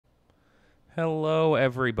Hello,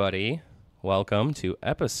 everybody. Welcome to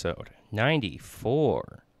episode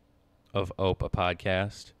 94 of OPA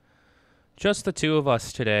Podcast. Just the two of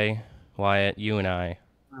us today, Wyatt, you and I.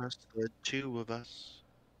 Just the two of us.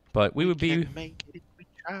 But we We would be, can make it if we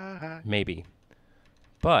try. maybe.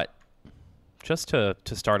 But just to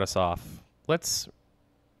start us off, let's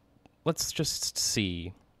just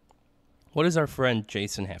see, what does our friend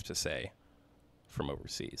Jason have to say from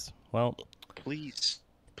overseas? Well, Please.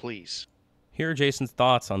 here are Jason's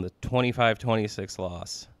thoughts on the 25-26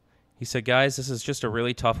 loss. He said, guys, this is just a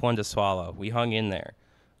really tough one to swallow. We hung in there.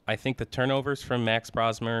 I think the turnovers from Max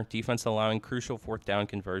Brosmer, defense allowing crucial fourth down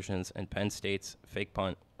conversions, and Penn State's fake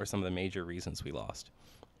punt were some of the major reasons we lost.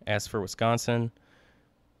 As for Wisconsin,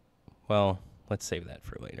 well, let's save that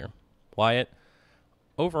for later. Wyatt,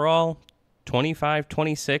 overall,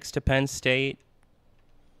 25-26 to Penn State.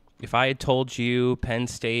 If I had told you Penn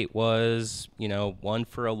State was, 1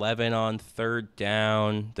 for 11 on third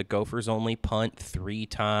down, the Gophers only punt 3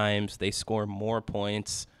 times, they score more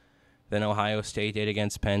points than Ohio State did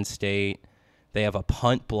against Penn State, they have a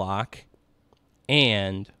punt block,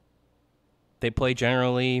 and they play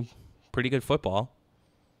generally pretty good football,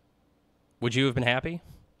 would you have been happy?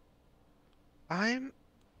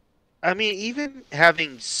 Even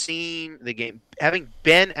having seen the game, having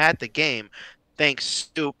been at the game, thanks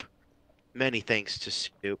Stoop, many thanks to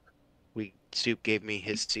Stoop. Stoop gave me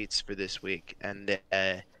his seats for this week, and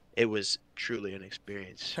it was truly an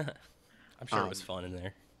experience. I'm sure it was fun in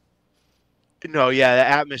there. No, yeah, the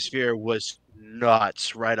atmosphere was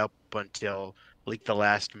nuts right up until like the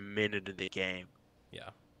last minute of the game. Yeah.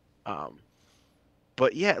 Um,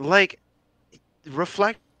 but yeah, like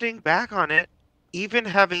reflecting back on it, even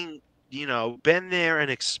having, been there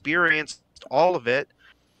and experienced all of it,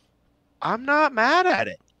 I'm not mad at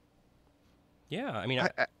it. Yeah,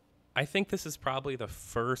 I think this is probably the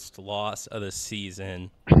first loss of the season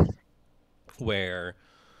where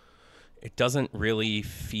it doesn't really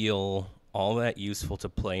feel all that useful to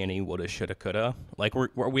play any woulda, shoulda, coulda. Like,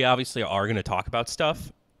 we obviously are going to talk about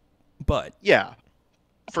stuff, but Yeah,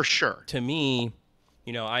 for sure. to me,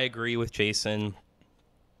 I agree with Jason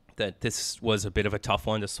that this was a bit of a tough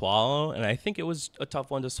one to swallow, and I think it was a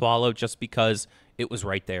tough one to swallow just because it was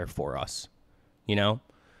right there for us.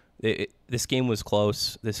 This game was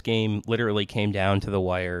close. This game literally came down to the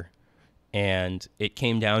wire, and it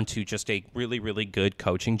came down to just a really, really good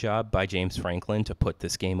coaching job by James Franklin to put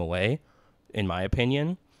this game away, in my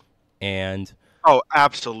opinion. And Oh,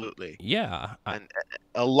 absolutely. yeah, And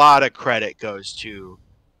a lot of credit goes to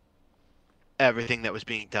everything that was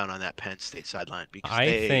being done on that Penn State sideline because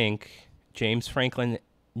I think James Franklin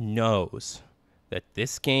knows that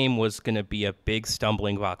this game was going to be a big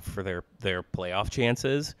stumbling block for their playoff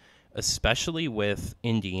chances, especially with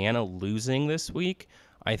Indiana losing this week.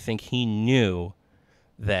 I think he knew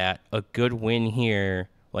that a good win here,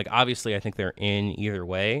 like obviously I think they're in either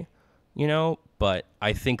way, but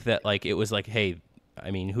I think that like it was like, hey,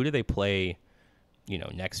 who do they play,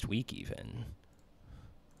 next week even?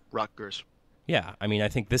 Rutgers. Yeah, I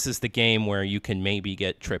think this is the game where you can maybe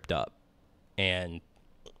get tripped up. And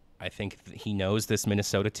I think he knows this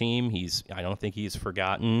Minnesota team. I don't think he's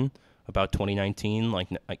forgotten about 2019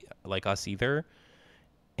 like us either.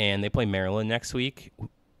 And they play Maryland next week.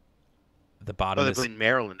 The bottom They're is playing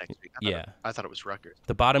Maryland next week. yeah. I thought it was Rutgers.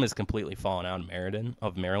 The bottom is completely fallen out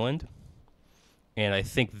of Maryland. And I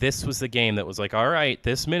think this was the game that was like, all right,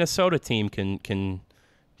 this Minnesota team can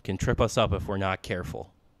trip us up if we're not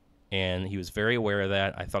careful. And he was very aware of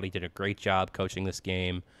that. I thought he did a great job coaching this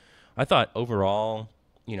game. I thought overall,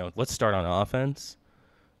 let's start on offense.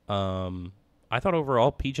 I thought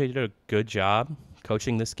overall PJ did a good job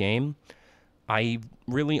coaching this game. I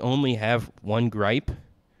really only have one gripe,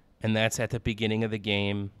 and that's at the beginning of the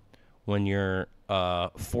game when you're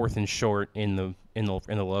fourth and short in the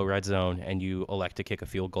low red zone and you elect to kick a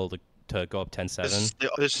field goal to go up 10-7.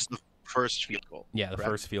 This is the first field goal. Yeah, the correct?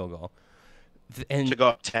 first field goal. And To go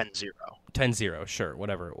up 10-0. 10-0, sure,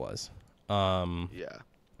 whatever it was. Yeah.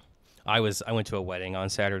 I went to a wedding on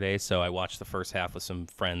Saturday, so I watched the first half with some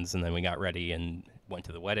friends, and then we got ready and went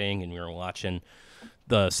to the wedding, and we were watching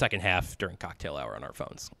the second half during cocktail hour on our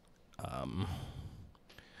phones.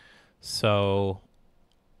 So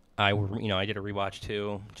I did a rewatch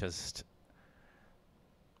too. Just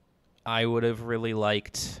I would have really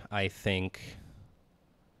liked, I think,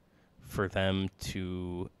 for them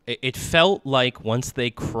to. It felt like once they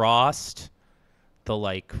crossed the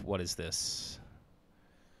what is this?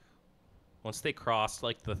 Once they crossed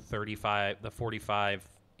like the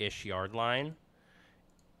 45-ish yard line,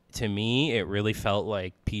 to me, it really felt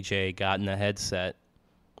like PJ got in the headset,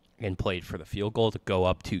 and played for the field goal to go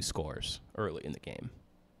up 2 scores early in the game,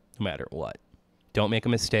 no matter what. Don't make a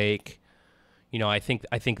mistake. You know, I think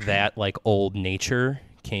that like old nature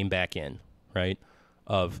came back in, right?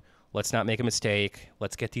 Of let's not make a mistake.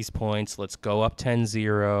 Let's get these points. Let's go up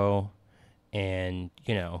 10-0 and,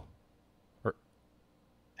 you know,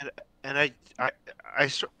 And I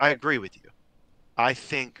agree with you. I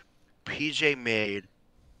think PJ made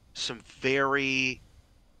some very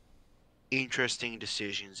interesting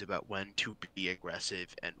decisions about when to be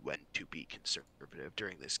aggressive and when to be conservative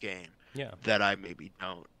during this game yeah, that I maybe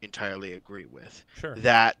don't entirely agree with. sure.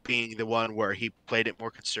 That being the one where he played it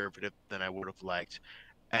more conservative than I would have liked.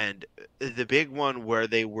 And the big one where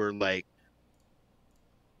they were like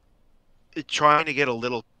trying to get a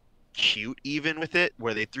little cute even with it,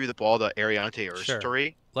 where they threw the ball to Ariante or Sure.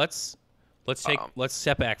 Story. Let's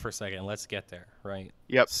step back for a second. Let's get there, right?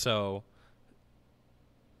 Yep. So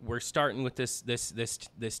we're starting with this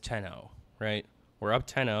 10-0, right? We're up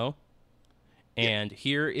 10-0, and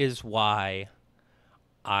here is why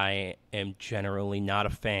I am generally not a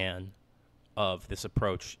fan of this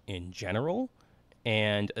approach in general,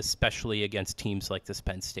 and especially against teams like this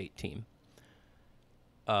Penn State team.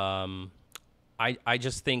 I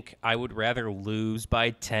just think I would rather lose by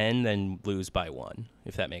 10 than lose by 1,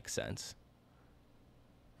 if that makes sense.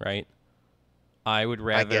 Right? I would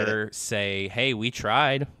rather say, hey, we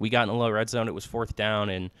tried. We got in the low red zone. It was 4th down.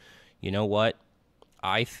 And you know what?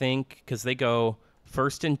 I think because they go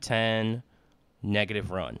 1st and 10, negative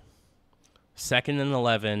run. 2nd and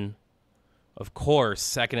 11, of course,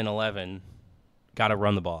 2nd and 11, got to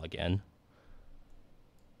run the ball again.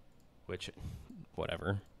 Which,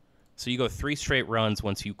 whatever. So you go 3 straight runs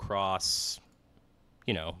once you cross,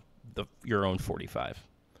 you know, your own 45.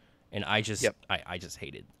 And I just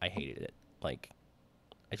hated it. Like,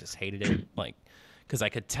 I just hated it. Like, because I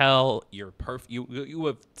could tell you're you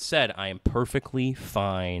have said I am perfectly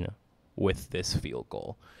fine with this field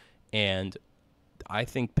goal. And I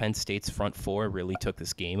think Penn State's front 4 really took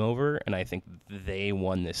this game over, and I think they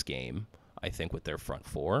won this game, I think, with their front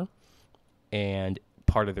 4. And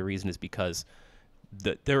part of the reason is because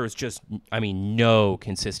there was just, no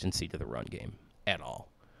consistency to the run game at all.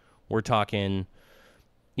 We're talking,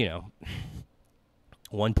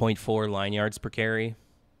 1.4 line yards per carry,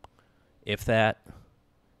 if that.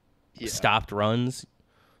 Yeah. Stopped runs.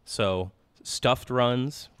 So stuffed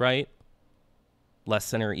runs, right? Less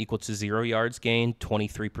than or equal to 0 yards gained,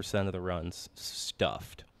 23% of the runs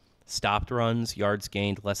stuffed. Stopped runs, yards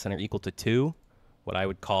gained less than or equal to 2, what I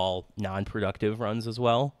would call non-productive runs as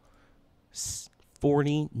well.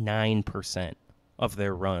 49% of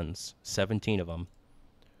their runs, 17 of them,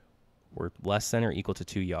 were less than or equal to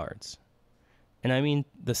 2 yards. And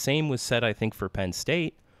the same was said, I think, for Penn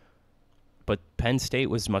State, but Penn State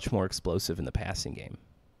was much more explosive in the passing game.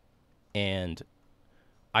 And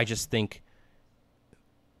I just think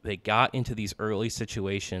they got into these early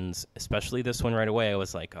situations, especially this one right away. I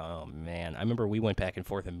was like, oh, man. I remember we went back and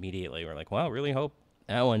forth immediately. We're like, well, really hope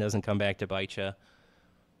that one doesn't come back to bite you.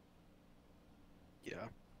 Yeah.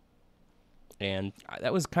 And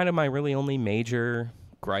that was kind of my really only major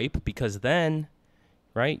gripe, because then,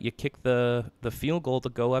 right, you kick the field goal to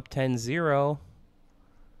go up 10-0,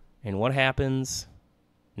 and what happens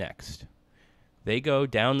next? They go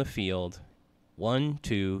down the field, 1,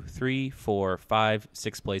 2, 3, 4, 5,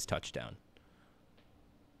 6 plays touchdown.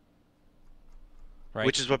 Right?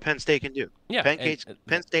 Which is what Penn State can do. Yeah,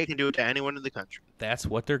 Penn State can do it to anyone in the country. That's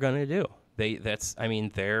what they're going to do.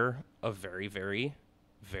 They're a very, very,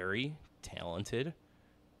 very talented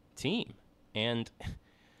team. And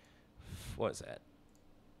what is that?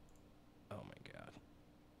 Oh my God.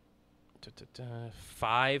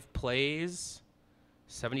 5 plays,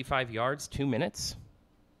 75 yards, 2 minutes.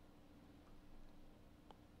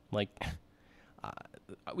 Like,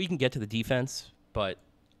 we can get to the defense, but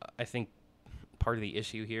I think part of the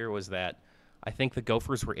issue here was that I think the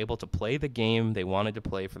Gophers were able to play the game they wanted to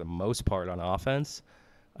play for the most part on offense.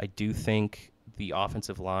 I do think the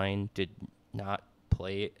offensive line did not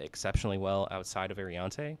play exceptionally well outside of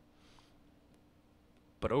Ariante.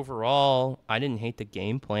 But overall, I didn't hate the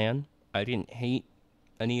game plan. I didn't hate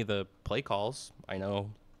any of the play calls. I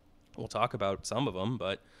know we'll talk about some of them,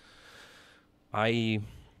 but I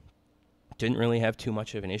didn't really have too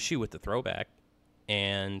much of an issue with the throwback.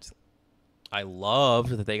 And I loved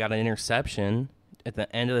that they got an interception at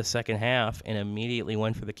the end of the second half and immediately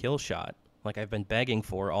went for the kill shot, like I've been begging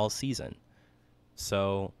for all season.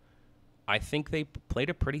 So I think they played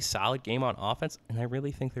a pretty solid game on offense, and I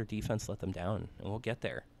really think their defense let them down, and we'll get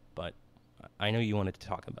there. But I know you wanted to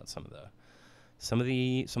talk about some of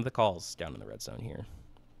the calls down in the red zone here,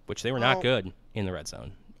 which they were not good in the red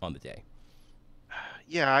zone on the day.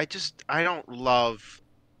 Yeah, I don't love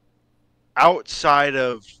outside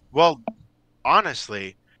of, well,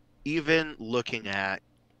 honestly, even looking at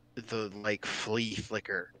the like flea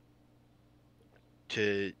flicker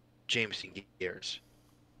to Jameson Gears.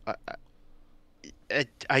 I,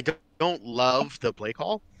 I don't love the play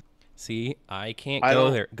call. See, I can't I go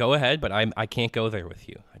don't there. Go ahead, but I can't go there with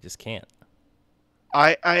you. I just can't.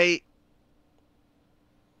 I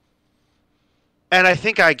and I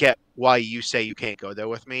think I get why you say you can't go there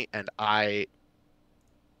with me, and I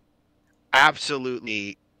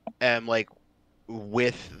absolutely am like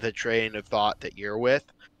with the train of thought that you're with.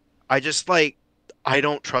 I just like I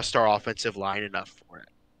don't trust our offensive line enough for it.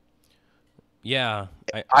 Yeah,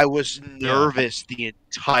 I was yeah. nervous the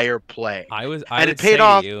entire play, I and it would paid say to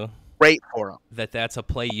off you great for him. that that's a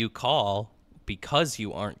play you call because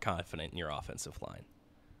you aren't confident in your offensive line,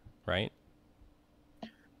 right?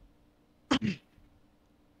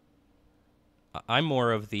 I'm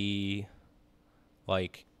more of the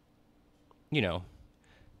like, you know,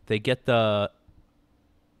 they get the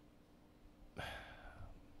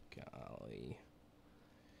golly.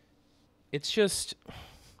 It's just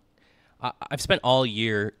I've spent all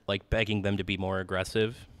year like begging them to be more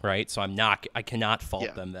aggressive, right? So I cannot fault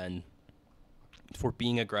Yeah. them then for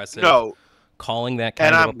being aggressive, No, calling that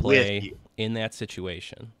and kind of a I'm with play you. in that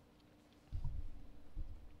situation.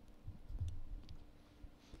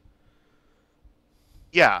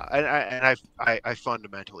 Yeah, I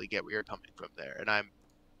fundamentally get where you're coming from there, and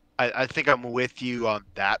I think I'm with you on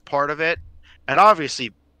that part of it. And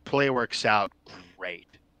obviously, play works out great.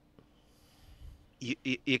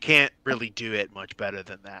 You can't really do it much better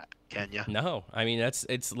than that, can you? No, I mean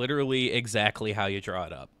it's literally exactly how you draw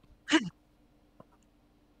it up.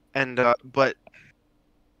 And but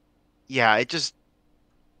yeah, it just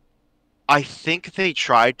I think they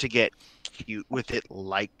tried to get cute with it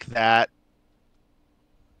like that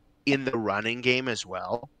in the running game as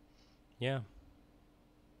well. Yeah,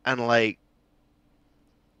 And like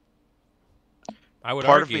I would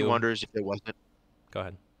part of me argue. wonders if it wasn't. Go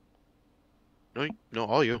ahead. No, no,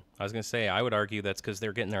 all you. I was gonna say I would argue that's because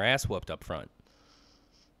they're getting their ass whooped up front.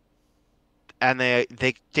 And they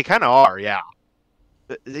kind of are, yeah.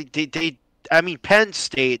 I mean, Penn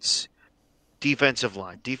State's defensive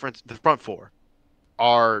line, the front four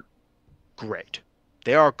are great.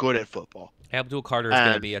 They are good at football. Abdul Carter is going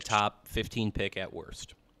to And be a top 15 pick at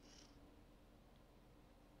worst.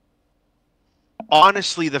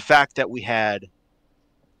 honestly, the fact that we had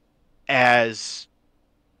as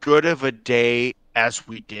good of a day as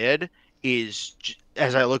we did is,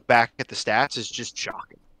 as I look back at the stats, is just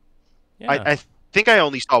shocking. Yeah. I think I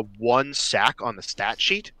only saw one sack on the stat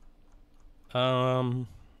sheet.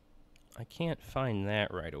 I can't find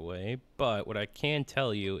that right away, but what I can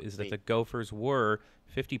tell you is that Wait. the Gophers were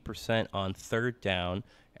 50% on third down,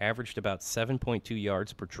 averaged about 7.2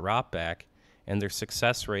 yards per drop back, and their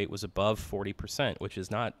success rate was above 40%, which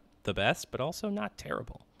is not the best, but also not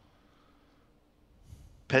terrible.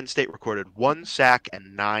 Penn State recorded one sack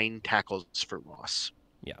and 9 tackles for loss.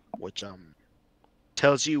 Yeah. Which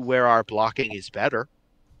tells you where our blocking is better.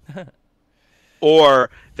 Or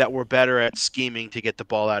that we're better at scheming to get the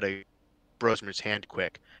ball out of Brosmer's hand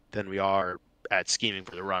quick than we are at scheming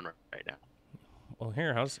for the run right now. Well,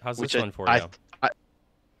 here, how's Which this one for you?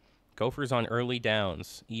 Gophers on early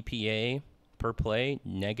downs, EPA per play,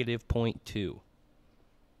 negative 0.2.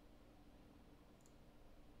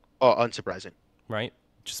 Oh, unsurprising. Right?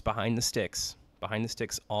 Just behind the sticks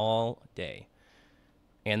all day.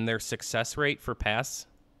 And their success rate for pass,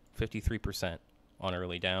 53% on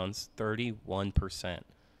early downs, 31%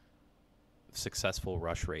 successful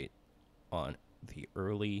rush rate on the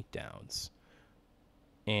early downs.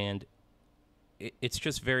 And it's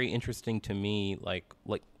just very interesting to me, like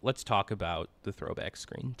let's talk about the throwback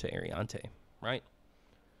screen to Ariante, right?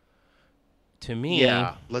 To me,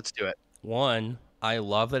 Yeah, let's do it. one, I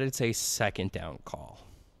love that it's a second down call.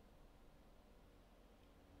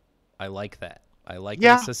 I like that. I like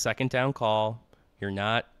that it's a second down call. You're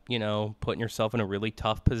not, putting yourself in a really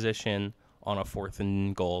tough position on a 4th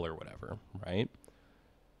and goal or whatever, right?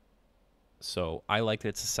 So I like that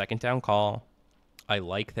it's a second down call. I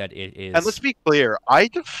like that it is. And let's be clear, I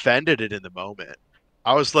defended it in the moment.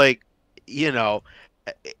 I was like,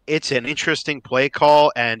 it's an interesting play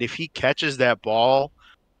call, and if he catches that ball,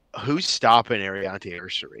 who's stopping Ariante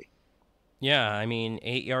Ursery? Yeah, I mean,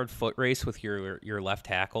 8-yard foot race with your left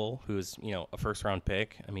tackle, who's a 1st-round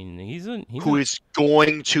pick. I mean, he's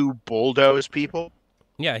going to bulldoze people.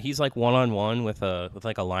 Yeah, he's like one-on-one with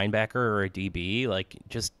like a linebacker or a DB. Like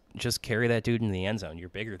just carry that dude in the end zone. You're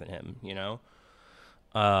bigger than him,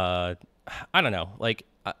 I don't know. Like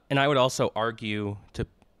And I would also argue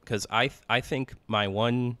because I think my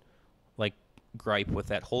one like gripe with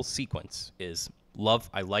that whole sequence is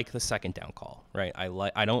I like the second down call, right?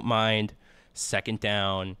 I don't mind second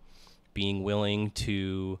down, being willing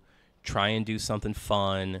to try and do something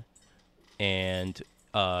fun and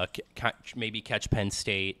maybe catch Penn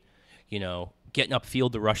State, getting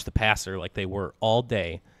upfield to rush the passer like they were all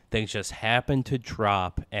day. They just happened to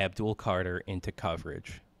drop Abdul Carter into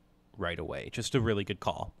coverage right away. Just a really good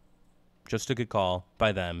call. Just a good call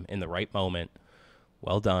by them in the right moment.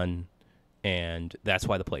 Well done. And that's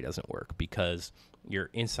why the play doesn't work, because your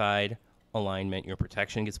inside alignment, your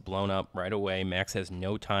protection gets blown up right away. Max has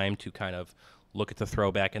no time to kind of look at the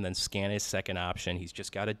throwback and then scan his second option. He's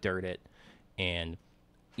just got to dirt it. And,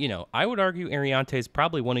 I would argue Ariante is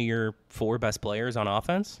probably one of your 4 best players on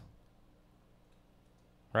offense.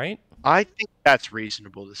 Right? I think that's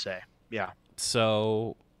reasonable to say. Yeah.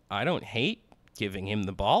 So I don't hate giving him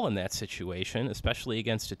the ball in that situation, especially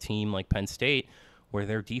against a team like Penn State, where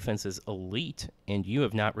their defense is elite and you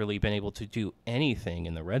have not really been able to do anything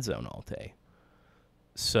in the red zone all day.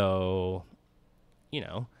 So,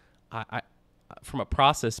 I from a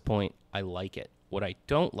process point, I like it. What I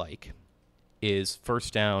don't like is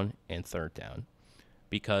first down and third down,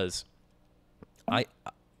 because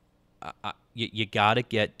you got to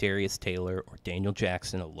get Darius Taylor or Daniel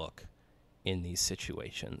Jackson a look in these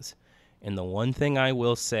situations. And the one thing I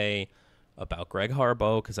will say about Greg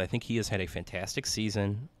Harbaugh, because I think he has had a fantastic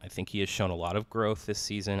season. I think he has shown a lot of growth this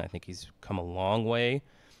season. I think he's come a long way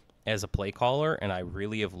as a play caller, and I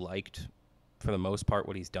really have liked, for the most part,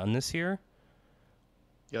 what he's done this year.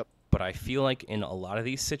 Yep. But I feel like in a lot of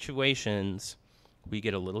these situations, we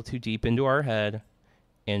get a little too deep into our head,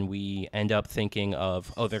 and we end up thinking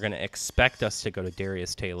of, they're going to expect us to go to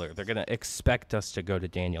Darius Taylor. They're going to expect us to go to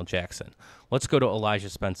Daniel Jackson. Let's go to Elijah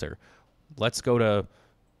Spencer. Let's go to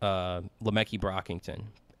Lemeki Brockington.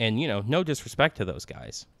 And, no disrespect to those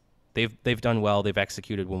guys. They've done well. They've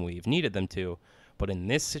executed when we've needed them to. But in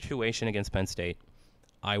this situation against Penn State,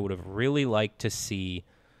 I would have really liked to see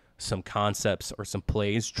some concepts or some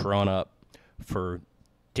plays drawn up for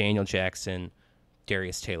Daniel Jackson,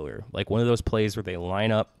 Darius Taylor. Like one of those plays where they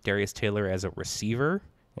line up Darius Taylor as a receiver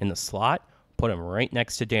in the slot, put him right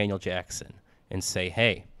next to Daniel Jackson, and say,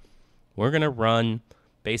 hey, we're going to run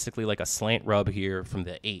basically like a slant rub here from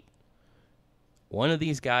the 8. One of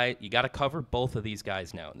these guys, you got to cover both of these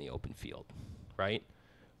guys now in the open field, right?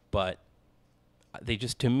 But they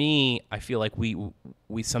just, to me, I feel like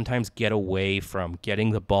we sometimes get away from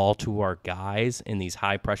getting the ball to our guys in these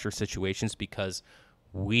high pressure situations because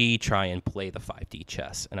we try and play the 5D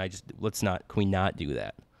chess. And can we not do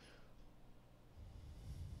that?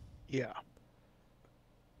 Yeah.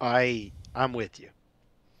 I'm with you.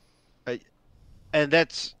 And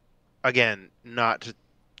that's, again, not to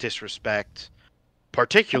disrespect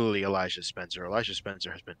particularly Elijah Spencer. Elijah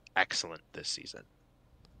Spencer has been excellent this season.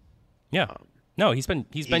 Yeah. No, he's been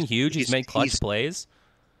huge. He's made clutch plays.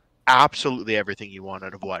 Absolutely everything you want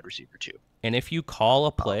out of a wide receiver too. And if you call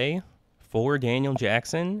a play for Daniel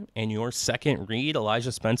Jackson and your second read,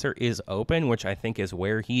 Elijah Spencer, is open, which I think is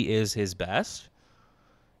where he is his best,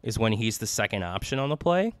 is when he's the second option on the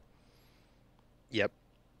play. Yep.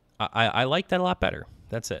 I like that a lot better.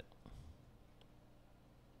 That's it.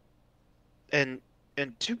 And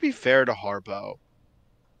to be fair to Harbaugh,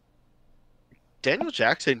 Daniel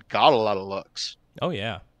Jackson got a lot of looks. Oh,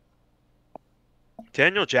 yeah.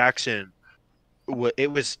 Daniel Jackson,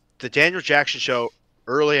 it was the Daniel Jackson show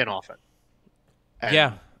early and often. And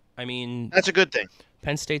yeah. I mean, that's a good thing.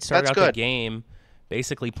 Penn State started out the game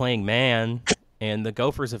basically playing man, and the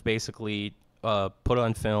Gophers have basically put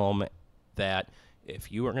on film that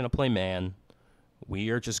if you are going to play man, we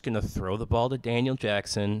are just going to throw the ball to Daniel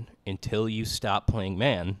Jackson until you stop playing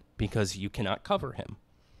man because you cannot cover him.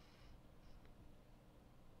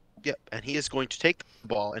 Yep, and he is going to take the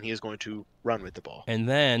ball, and he is going to run with the ball. And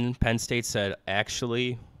then Penn State said,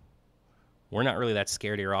 actually, we're not really that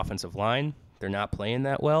scared of your offensive line. They're not playing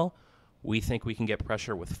that well. We think we can get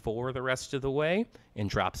pressure with 4 the rest of the way and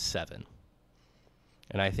drop 7.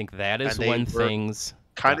 And I think that is when things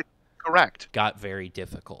kind of correct got very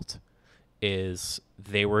difficult. Is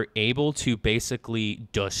they were able to basically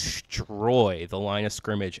destroy the line of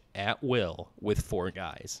scrimmage at will with 4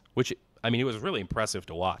 guys, which, I mean, it was really impressive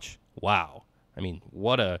to watch. Wow. I mean,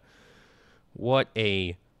 what a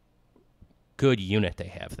good unit they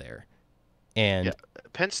have there. And yeah.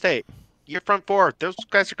 Penn State, your front 4, those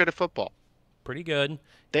guys are good at football. Pretty good.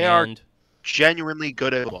 They are genuinely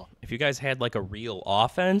good at football. If you guys had like a real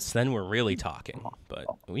offense, then we're really talking. But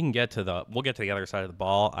we'll get to the other side of the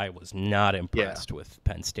ball. I was not impressed with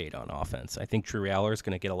Penn State on offense. I think Drew Aller is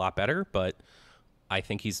going to get a lot better, but I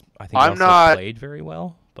think he also played very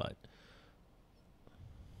well. But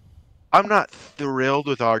I'm not thrilled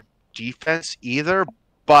with our defense either,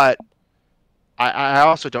 but I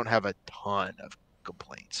also don't have a ton of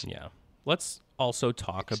complaints. Yeah. Let's also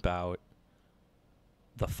talk about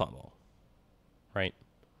the fumble, right?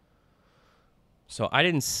 So I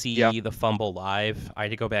didn't see the fumble live. I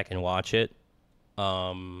had to go back and watch it.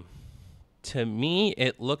 To me,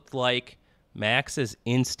 it looked like Max's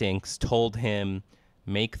instincts told him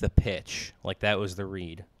make the pitch. Like that was the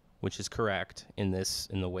read, which is correct in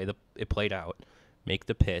the way that it played out. Make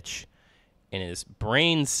the pitch. And his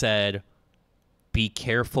brain said, be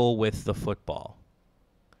careful with the football.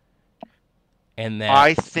 And that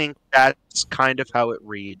I think that's kind of how it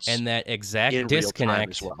reads. And that exact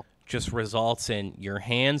disconnect just results in your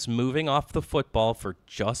hands moving off the football for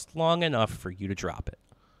just long enough for you to drop it.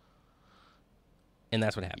 And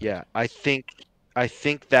that's what happened. Yeah, I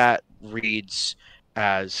think that reads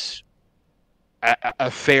as a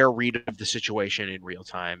fair read of the situation in real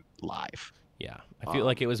time live. Yeah, I feel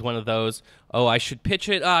like it was one of those, I should pitch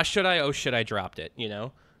it. Should I? Should I dropped it, you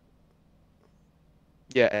know?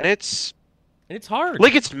 Yeah, and it's hard.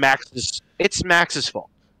 Like it's Max's fault.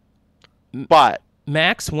 But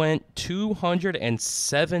Max went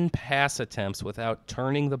 207 pass attempts without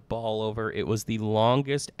turning the ball over. It was the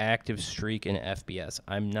longest active streak in FBS.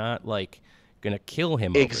 I'm not like going to kill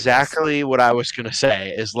him over exactly this. What I was going to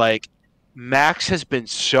say is like Max has been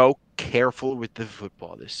so careful with the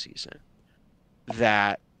football this season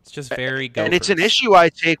that it's just very Gophers. And it's an issue I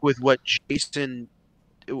take with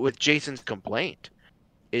Jason's complaint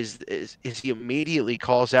is he immediately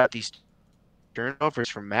calls out these turnovers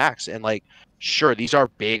from Max, and like, sure, these are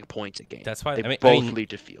big points a game. That's why they both lead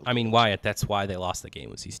to field goals. Wyatt, that's why they lost the game,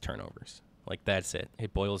 was these turnovers. Like, that's it.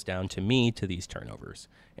 It boils down to these turnovers.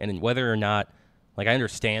 And whether or not, like, I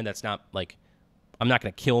understand that's not, like, I'm not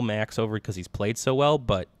going to kill Max over because he's played so well,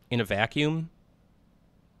 but in a vacuum,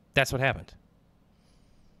 that's what happened.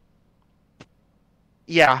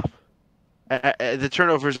 Yeah. The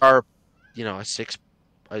turnovers are, 6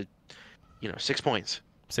 points.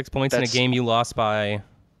 6 points in a game you lost by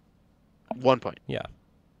 1 point. Yeah.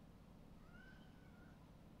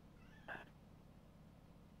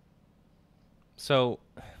 So,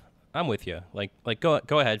 I'm with you. Like go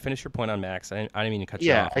ahead, finish your point on Max. I didn't mean to cut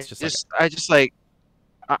you off.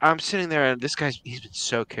 I'm sitting there, and he's been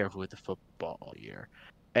so careful with the football all year,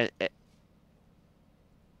 and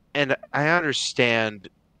I understand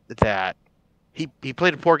that he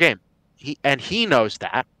played a poor game. He knows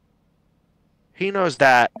that. He knows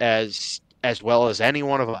that as well as any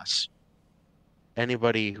one of us.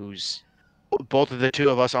 Anybody who's both of the two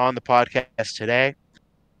of us on the podcast today,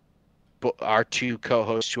 our two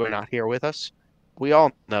co-hosts who are not here with us, we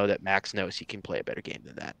all know that Max knows he can play a better game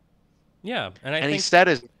than that. Yeah, and I think he said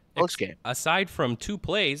his post game. Aside from 2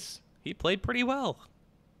 plays, he played pretty well.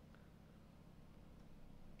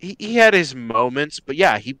 He had his moments, but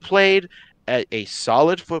yeah, he played a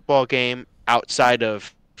solid football game outside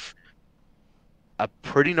of a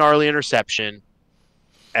pretty gnarly interception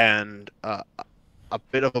and a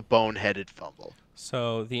bit of a boneheaded fumble.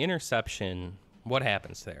 So the interception, what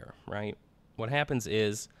happens there, right? What happens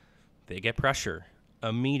is they get pressure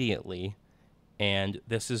immediately, and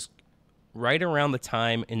this is right around the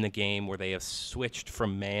time in the game where they have switched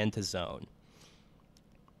from man to zone.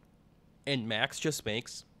 And Max just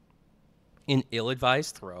makes an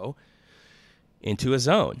ill-advised throw into a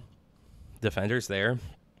zone. Defender's there,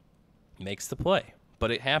 makes the play.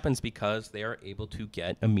 But it happens because they are able to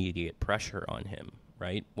get immediate pressure on him,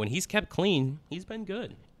 right? When he's kept clean, he's been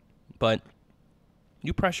good. But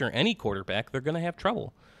you pressure any quarterback, they're going to have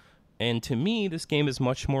trouble. And to me, this game is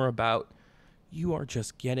much more about you are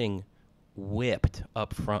just getting whipped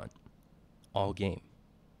up front all game.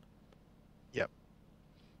 Yep.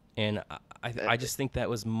 And I just think that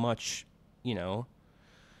was much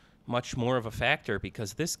more of a factor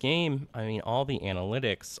because this game, I mean, all the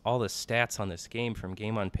analytics, all the stats on this game from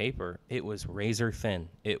Game on Paper, it was razor thin.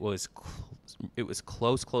 It was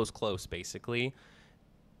close, basically.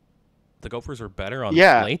 The Gophers were better on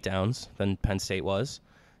late downs than Penn State was.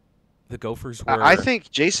 The Gophers were... I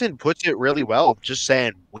think Jason puts it really well, just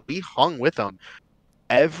saying we hung with them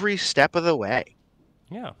every step of the way.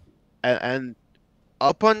 Yeah. And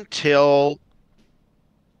up until...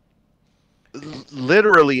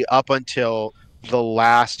 literally up until the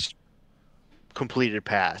last completed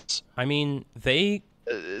pass. I mean, they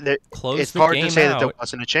closed it's the hard game to say out. that there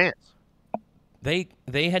wasn't a chance. They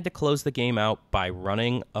had to close the game out by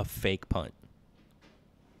running a fake punt.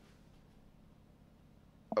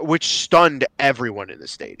 Which stunned everyone in the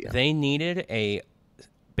stadium. They needed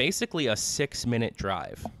basically a 6-minute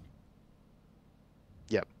drive.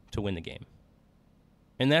 Yep. To win the game.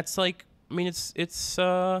 And that's like, I mean, it's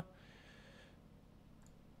I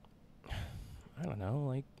don't know,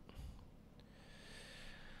 like,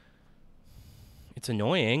 it's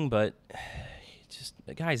annoying, but just,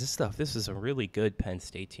 guys, this is a really good Penn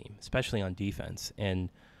State team, especially on defense. And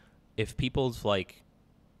if people's like,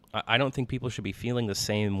 I don't think people should be feeling the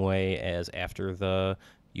same way as after the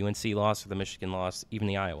UNC loss or the Michigan loss, even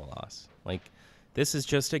the Iowa loss. Like, this is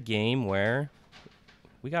just a game where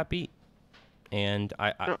we got beat. And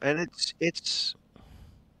it's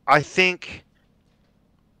I think,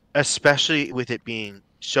 especially with it being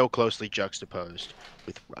so closely juxtaposed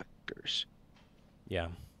with Rutgers. Yeah.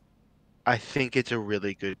 I think it's a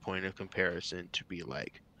really good point of comparison to be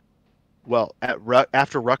like, well,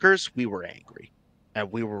 after Rutgers, we were angry, and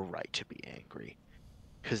we were right to be angry,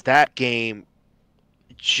 because that game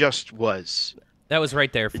just was. That was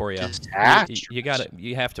right there for you.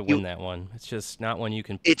 You have to win that one. It's just not one you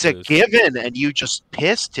can. It's lose. A given, and you just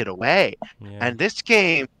pissed it away. Yeah. And this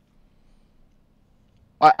game,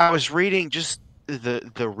 I was reading just the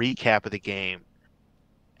recap of the game,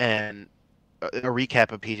 and a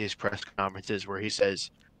recap of PJ's press conferences where he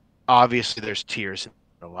says, obviously there's tears in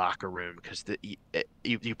the locker room because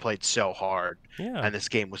you played so hard, and this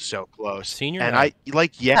game was so close. Senior and night.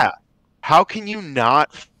 How can you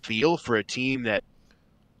not feel for a team that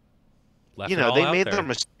Left they made their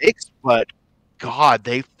mistakes, but God,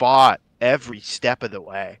 they fought every step of the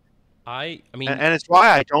way. I mean, and it's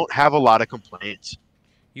why I don't have a lot of complaints.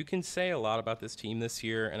 You can say a lot about this team this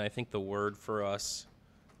year, and I think the word for us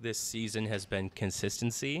this season has been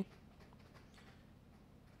consistency.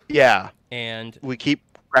 Yeah. And we keep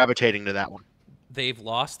gravitating to that one. They've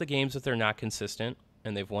lost the games that they're not consistent,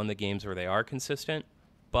 and they've won the games where they are consistent.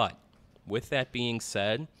 But with that being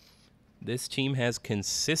said, this team has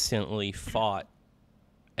consistently fought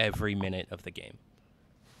every minute of the game.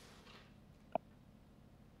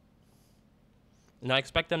 And I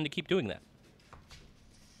expect them to keep doing that.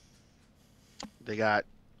 They got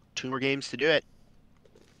 2 more games to do it.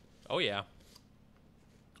 Oh, yeah.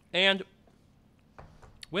 And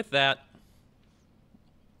with that,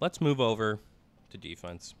 let's move over to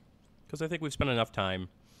defense, because I think we've spent enough time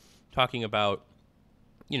talking about,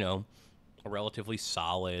 a relatively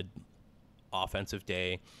solid offensive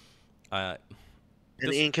day. An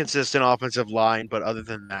inconsistent offensive line, but other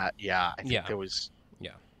than that, I think there was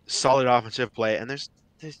solid offensive play. And there's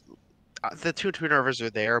the 2 turnovers are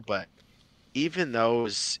there, but even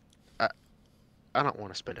those, I don't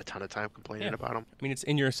want to spend a ton of time complaining about them. I mean, it's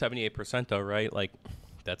in your 78% though, right? Like,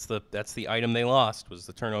 that's the item they lost, was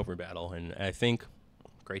the turnover battle. And I think,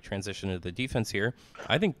 great transition to the defense here,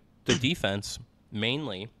 I think the defense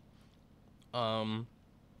mainly,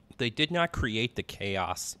 they did not create the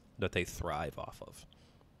chaos that they thrive off of.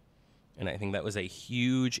 And I think that was a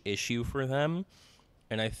huge issue for them.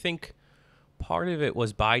 And I think part of it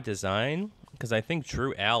was by design, because I think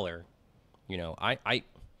Drew Aller, I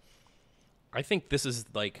think this is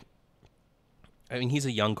like, I mean, he's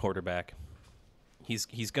a young quarterback. He's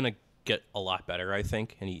going to get a lot better, I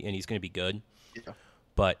think, and he's going to be good. Yeah.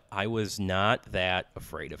 But I was not that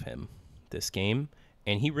afraid of him this game.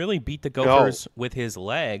 And he really beat the Gophers with his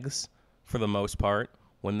legs for the most part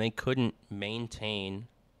when they couldn't contain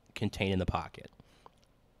in the pocket.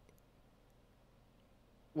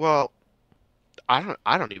 Well, I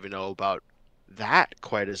don't even know about that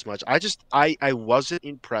quite as much. I wasn't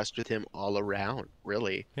impressed with him all around,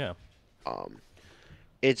 really. Yeah.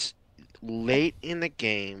 It's late in the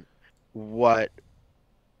game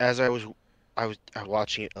as I was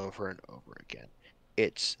watching it over and over again.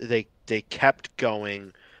 They kept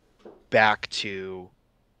going back to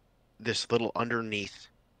this little underneath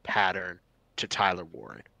pattern to Tyler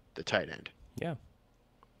Warren, the tight end. Yeah.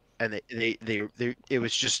 And it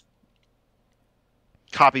was just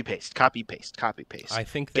copy paste. I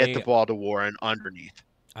think get the ball to Warren underneath.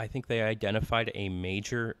 I think they identified a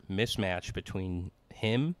major mismatch between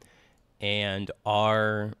him and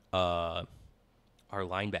our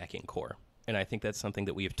linebacking core. And I think that's something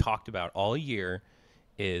that we have talked about all year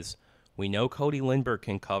is we know Cody Lindbergh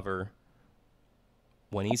can cover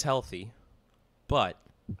when he's healthy, but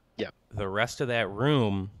the rest of that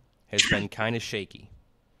room has been kind of shaky.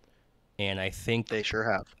 And I think they sure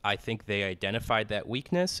have. I think they identified that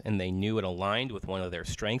weakness, and they knew it aligned with one of their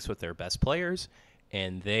strengths with their best players,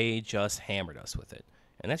 and they just hammered us with it.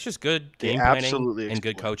 And that's just good game planning and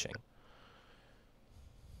good coaching.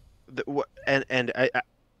 I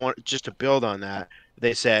want just to build on that.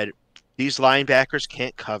 They said these linebackers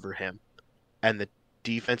can't cover him, and the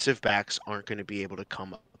defensive backs aren't going to be able to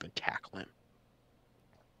come up and tackle him.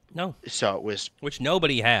 No. So it was Which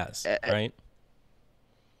nobody has, right?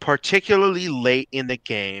 particularly late in the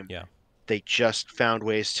game. Yeah. They just found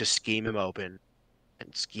ways to scheme him open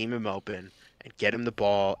and get him the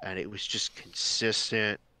ball, and it was just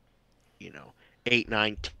consistent, 8,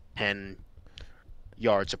 9, 10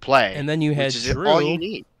 yards of play. And then you had which is Drew, all you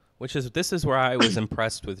need. this is where I was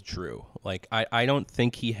impressed with Drew. Like, I don't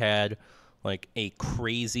think he had like a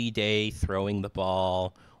crazy day throwing the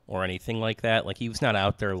ball or anything like that. Like, he was not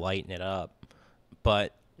out there lighting it up.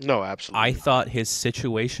 But No, absolutely. I thought his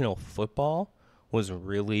situational football was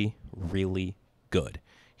really, really good.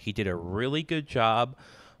 He did a really good job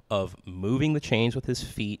of moving the chains with his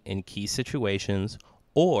feet in key situations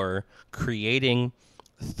or creating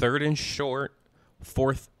third and short,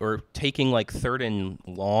 fourth, or taking like third and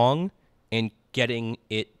long and getting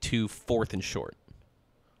it to fourth and short.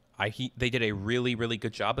 They did a really, really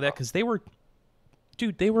good job of that because they were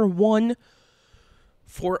 1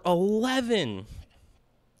 for 11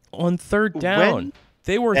 on third down.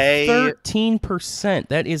 They were 13%.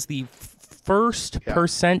 That is the first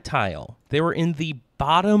percentile. They were in the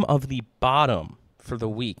bottom of the bottom for the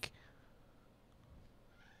week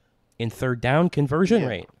in third down conversion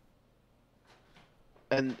rate.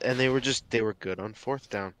 And they were good on fourth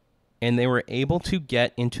down. And they were able to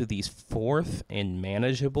get into these fourth and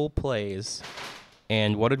manageable plays.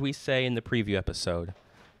 And what did we say in the preview episode?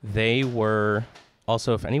 They were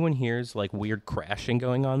also, if anyone hears like weird crashing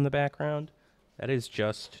going on in the background, that is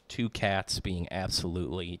just two cats being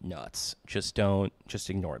absolutely nuts. Just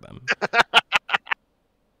ignore them.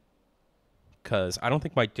 Because I don't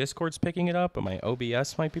think my Discord's picking it up, but my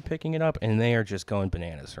OBS might be picking it up, and they are just going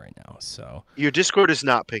bananas right now. So your Discord is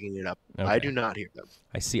not picking it up. Okay. I do not hear them.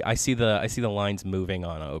 I see the lines moving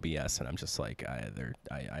on OBS, and I'm just like,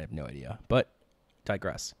 I have no idea. But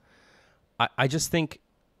digress. I just think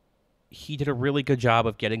he did a really good job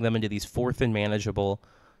of getting them into these fourth and manageable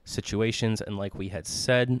situations, and like we had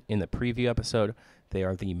said in the preview episode, they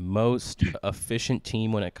are the most efficient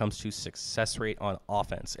team when it comes to success rate on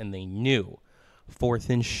offense, and they knew fourth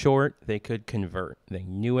and short they could convert. They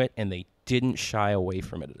knew it, and they didn't shy away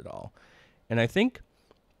from it at all. And I think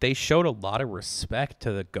they showed a lot of respect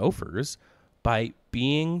to the Gophers by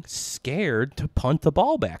being scared to punt the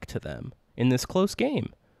ball back to them in this close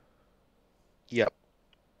game. Yep.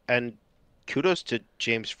 And kudos to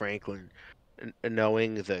James Franklin,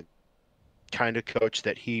 knowing the kind of coach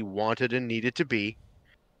that he wanted and needed to be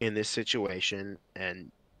in this situation,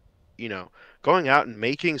 and going out and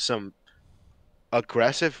making some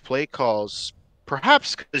aggressive play calls,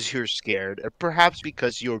 perhaps because you're scared, or perhaps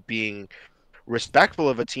because you're being respectful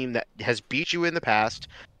of a team that has beat you in the past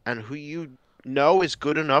and who is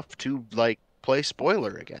good enough to play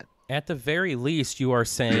spoiler again. At the very least, you are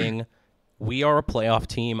saying, we are a playoff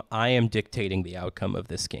team. I am dictating the outcome of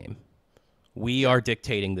this game. We are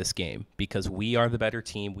dictating this game because we are the better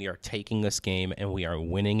team. We are taking this game, and we are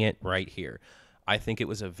winning it right here. I think it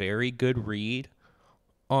was a very good read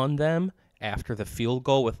on them after the field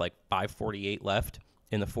goal with 5:48 left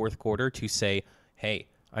in the fourth quarter to say, hey,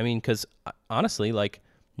 because honestly,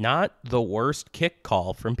 not the worst kick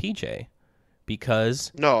call from PJ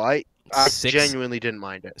because... No, I genuinely didn't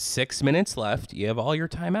mind it. 6 minutes left. You have all your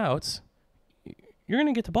timeouts. You're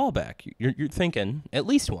going to get the ball back. You're thinking at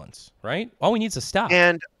least once, right? All we need is a stop.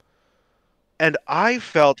 And I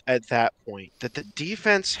felt at that point that the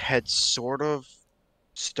defense had sort of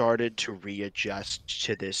started to readjust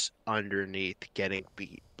to this underneath getting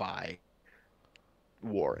beat by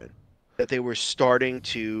Warren. That they were starting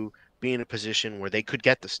to be in a position where they could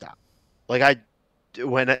get the stop.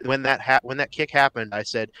 When that kick happened, I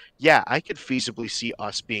said, yeah, I could feasibly see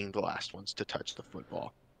us being the last ones to touch the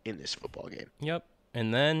football in this football game. Yep.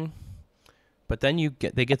 And then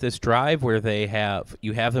they get this drive where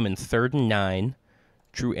you have them in 3rd and 9.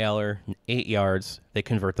 Drew Aller, 8 yards. They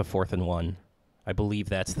convert to 4th and 1. I believe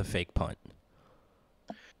that's the fake punt.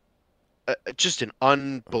 Just an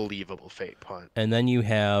unbelievable fake punt. And then you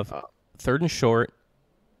have 3rd and short,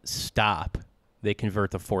 stop. They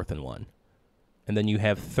convert to 4th and 1. And then you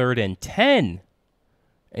have 3rd and 10,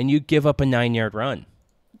 and you give up a 9-yard run.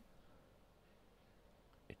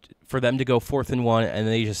 For them to go 4th and 1, and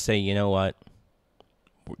they just say, you know what,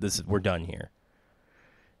 we're done here.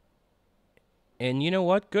 And you know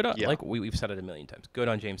what? Good on, like we've said it a million times. Good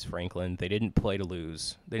on James Franklin. They didn't play to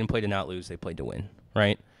lose. They didn't play to not lose. They played to win,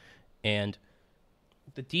 right? And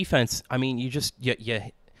the defense.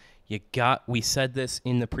 You got. We said this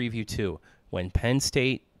in the preview too. When Penn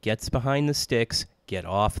State gets behind the sticks, get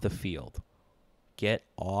off the field. Get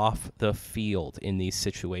off the field in these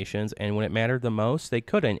situations. And when it mattered the most, they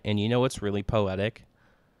couldn't. And you know what's really poetic?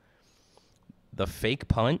 The fake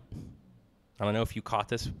punt. I don't know if you caught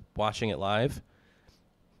this watching it live.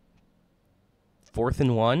 4th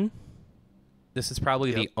and 1. This is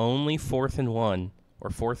probably the only 4th and 1 or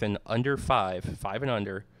 4th and under 5 and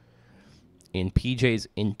under, in PJ's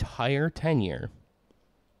entire tenure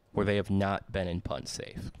where they have not been in punt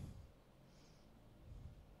safe.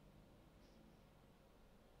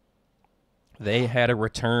 They had a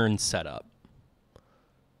return set up.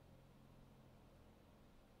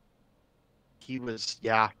 He was,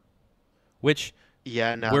 Which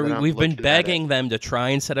now we've been begging them to try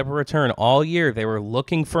and set up a return all year. They were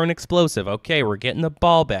looking for an explosive. Okay, we're getting the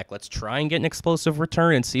ball back. Let's try and get an explosive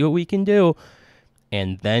return and see what we can do.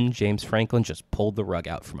 And then James Franklin just pulled the rug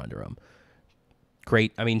out from under him.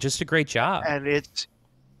 Great. I mean, just a great job. And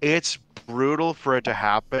it's brutal for it to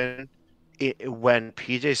happen when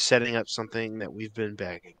PJ's setting up something that we've been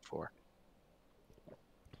begging for.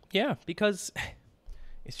 Yeah, because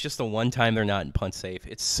it's just the one time they're not in punt safe.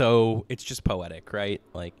 It's just poetic, right?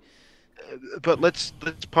 Like, but let's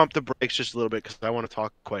pump the brakes just a little bit because I want to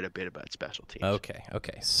talk quite a bit about special teams. Okay.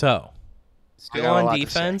 So, still on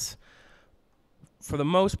defense. For the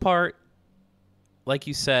most part, like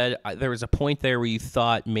you said, there was a point there where you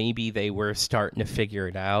thought maybe they were starting to figure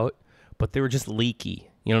it out, but they were just leaky.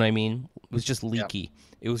 You know what I mean? It was just leaky.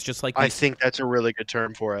 It was just like I think that's a really good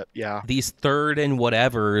term for it. Yeah. These 3rd and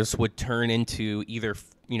whatevers would turn into either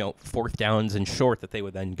 4th downs and short that they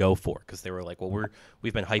would then go for because they were like, well,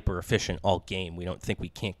 we've been hyper efficient all game. We don't think we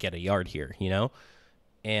can't get a yard here,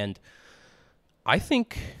 And I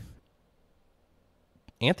think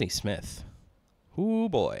Anthony Smith, oh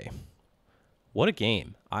boy, what a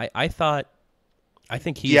game! I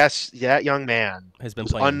think he that young man has been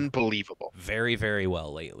playing unbelievable, very, very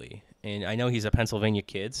well lately. And I know he's a Pennsylvania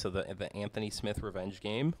kid, so the Anthony Smith revenge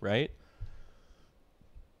game, right?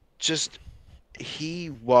 Just he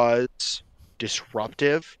was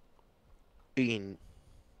disruptive in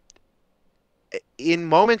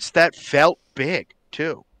moments that felt big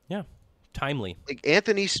too. Yeah, timely. Like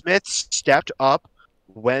Anthony Smith stepped up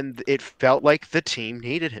when it felt like the team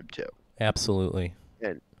needed him to. Absolutely.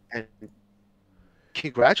 And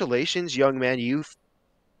congratulations, young man.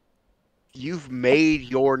 You've made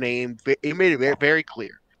your name. You made it very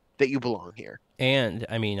clear that you belong here. And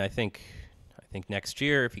I mean, I think next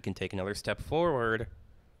year, if he can take another step forward,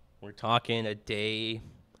 we're talking a day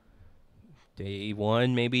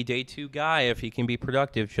 1, maybe day 2 guy. If he can be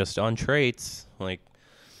productive just on traits, like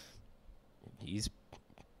he's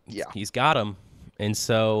got him. And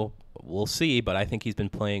so we'll see. But I think he's been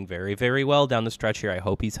playing very, very well down the stretch here. I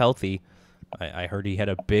hope he's healthy. I heard he had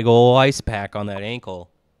a big old ice pack on that ankle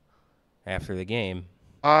after the game.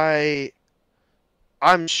 I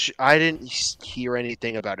didn't hear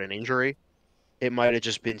anything about an injury. It might have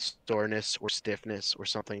just been soreness or stiffness or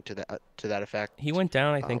something to that effect. He went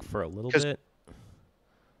down, I think, for a little bit.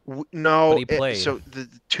 No, but he played. So the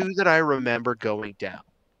 2 that I remember going down.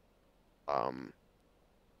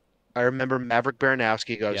 I remember Maverick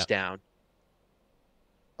Baranowski goes down.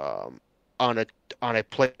 On a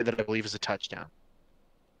play that I believe is a touchdown.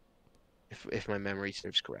 If my memory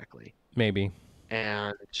serves correctly. Maybe.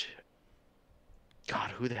 And God,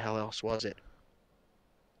 who the hell else was it?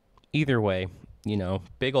 Either way,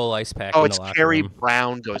 big ol' ice pack. Oh, it's Kerry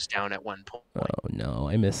Brown goes down at one point. Oh no,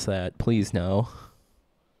 I missed that. Please no.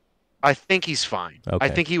 I think he's fine. Okay. I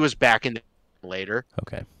think he was back in later.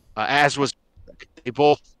 Okay. As was they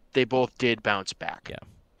both did bounce back. Yeah.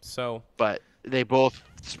 So, but they both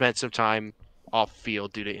spent some time off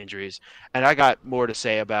field due to injuries, and I got more to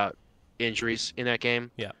say about injuries in that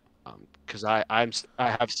game. Yeah. Because I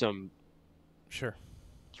have some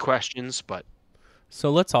questions, but so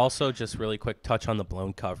let's also just really quick touch on the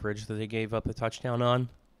blown coverage that they gave up a touchdown on.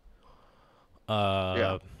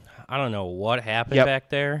 I don't know what happened back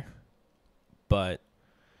there, but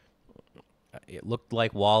it looked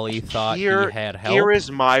like Wally thought he had help. Here is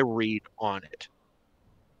my read on it.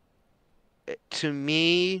 To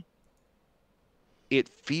me, it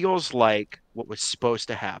feels like what was supposed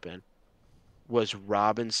to happen was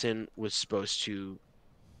Robinson was supposed to...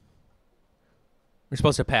 We're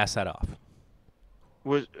supposed to pass that off.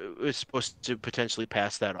 Was supposed to potentially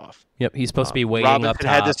pass that off. Yep, he's supposed to be waiting Robinson up top.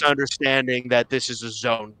 had this understanding that this is a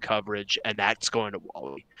zone coverage, and that's going to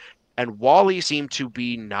Wally. And Wally seemed to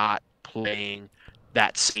be not playing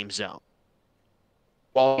that same zone.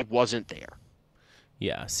 Wally wasn't there.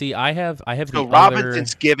 Yeah. See, I have so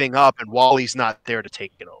Robinson's giving up, and Wally's not there to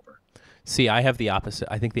take it over. See, I have the opposite.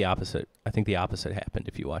 I think the opposite I think the opposite happened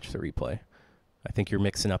if you watch the replay. I think you're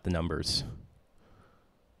mixing up the numbers.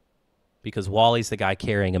 Because Wally's the guy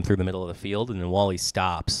carrying him through the middle of the field, and then Wally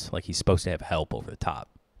stops like he's supposed to have help over the top.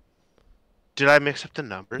 Did I mix up the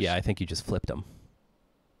numbers? Yeah, I think you just flipped him.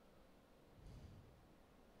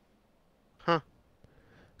 Huh.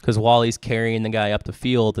 Because Wally's carrying the guy up the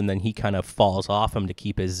field, and then he kind of falls off him to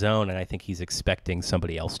keep his zone, and I think he's expecting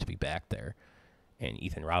somebody else to be back there. And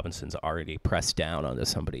Ethan Robinson's already pressed down onto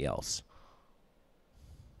somebody else.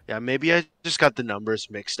 Yeah, maybe I just got the numbers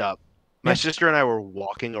mixed up. My sister and I were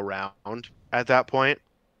walking around at that point.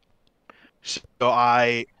 So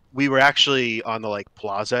we were actually on the like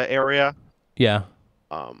plaza area. Yeah.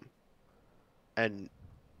 And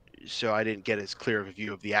so I didn't get as clear of a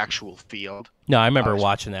view of the actual field. No, I remember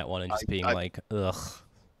watching that one and just being like, ugh.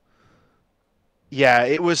 Yeah,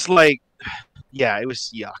 it was like, yeah, it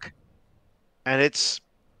was yuck. And it's,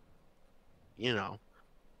 you know,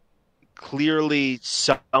 clearly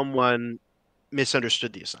someone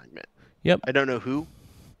misunderstood the assignment. Yep. I don't know who.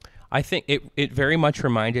 I think it very much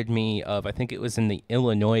reminded me of, I think it was in the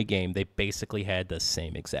Illinois game, they basically had the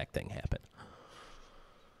same exact thing happen.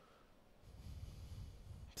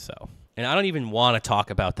 So, and I don't even want to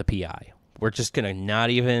talk about the PI. We're just going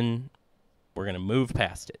to we're going to move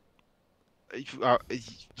past it.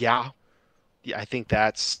 Yeah, I think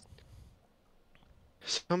that's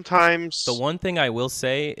sometimes. The one thing I will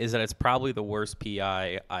say is that it's probably the worst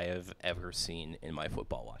PI I have ever seen in my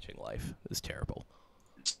football watching life. It's terrible.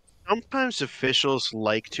 Sometimes officials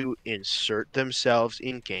like to insert themselves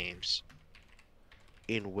in games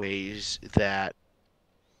in ways that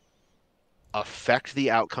affect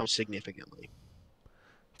the outcome significantly.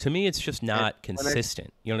 To me, it's just not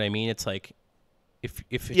consistent. You know what I mean? It's like if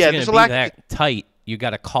it's Yeah, going to be that tight, you got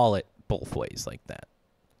to call it both ways like that.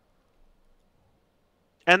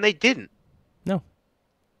 And they didn't. No.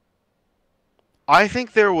 I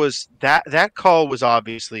think there was that call was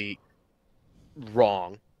obviously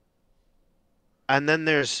wrong. And then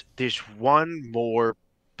there's one more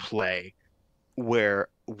play where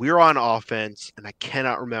we're on offense, and I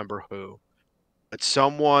cannot remember who, but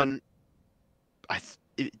someone,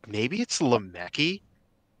 maybe it's Lemecki,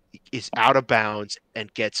 is out of bounds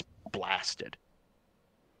and gets blasted.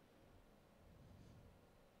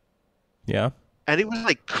 Yeah. And it was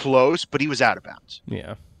like close, but he was out of bounds.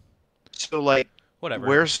 Yeah. So like, whatever.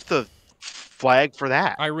 Where's the flag for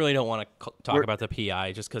that? I really don't want to talk about the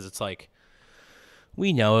PI just because it's like,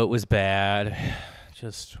 we know it was bad.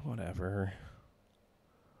 Just whatever.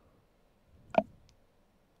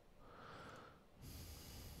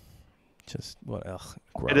 Just what? Ugh,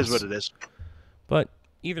 gross. It is what it is. But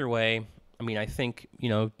either way, I mean, I think,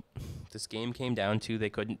 this game came down to they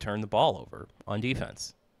couldn't turn the ball over on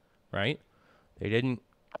defense, right? They didn't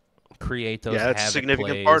create those havoc that's a significant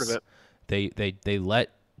plays. part of it. They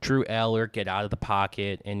let Drew Aller get out of the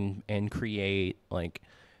pocket and create,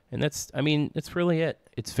 and that's really it.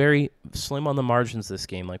 It's very slim on the margins this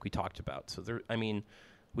game, like we talked about. So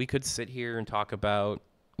we could sit here and talk about,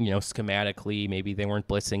 schematically, maybe they weren't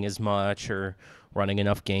blitzing as much or running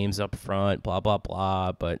enough games up front, blah, blah,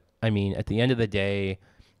 blah. But, at the end of the day,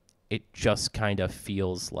 it just kind of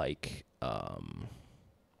feels like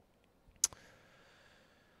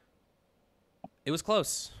it was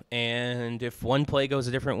close. And if one play goes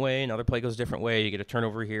a different way, another play goes a different way, you get a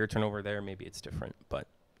turnover here, turnover there, maybe it's different. But,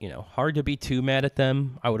 hard to be too mad at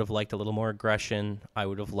them. I would have liked a little more aggression. I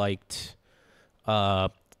would have liked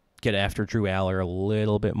get after Drew Aller a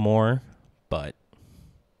little bit more. But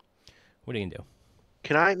what are you going to do?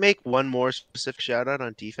 Can I make one more specific shout-out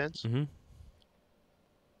on defense? Mm-hmm.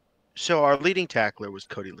 So our leading tackler was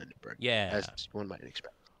Cody Lindenberg. Yeah. As one might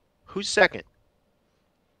expect. Who's second?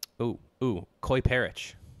 Ooh, Coy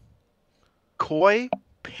Parrish. Coy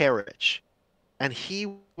Parrish. And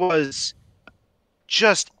he was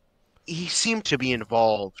he seemed to be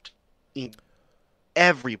involved in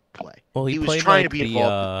every play. Well, he was trying to be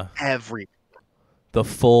involved in every play. The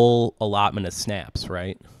full allotment of snaps,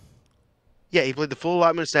 right? Yeah, he played the full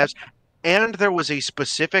allotment of snaps. And there was a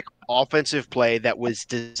specific offensive play that was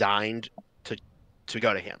designed to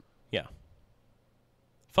go to him. Yeah.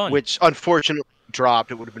 Fun. Which, unfortunately,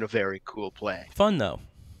 dropped. It would have been a very cool play. Fun, though.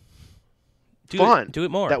 Do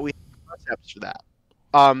it more. That we have concepts for that.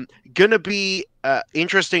 Gonna be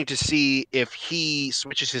interesting to see if he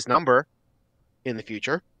switches his number in the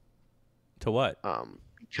future. To what?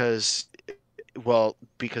 Because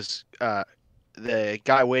the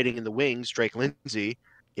guy waiting in the wings, Drake Lindsay,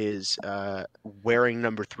 is wearing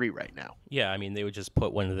number 3 right now. Yeah, they would just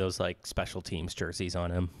put one of those special teams jerseys on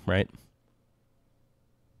him, right?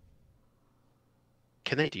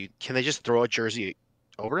 Can they just throw a jersey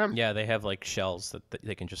over him? Yeah, they have like shells that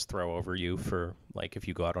they can just throw over you for like if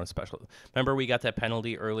you go out on a special. Remember we got that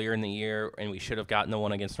penalty earlier in the year, and we should have gotten the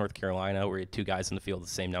one against North Carolina where we had two guys in the field the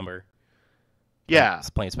same number Yeah.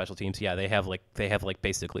 playing special teams. Yeah, they have like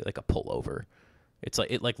basically like a pullover. It's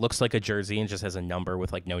like it like looks like a jersey and just has a number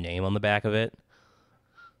with like no name on the back of it.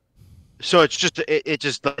 So it's just it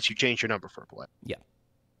just lets you change your number for a play. Yeah.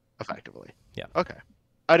 Effectively. Yeah. Okay.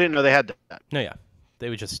 I didn't know they had that. No, yeah. They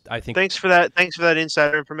would just I think Thanks for that. Thanks for that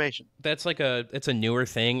insider information. that's like it's a newer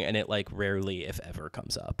thing and it like rarely if ever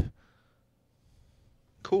comes up.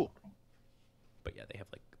 Cool. But yeah, they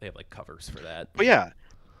have like covers for that. But yeah,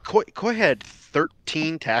 Coy had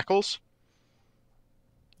 13 tackles.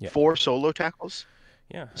 Yeah. 4 solo tackles.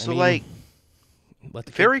 Yeah. So like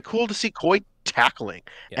very cool to see Coy tackling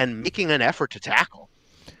and making an effort to tackle.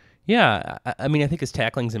 Yeah, I mean, I think his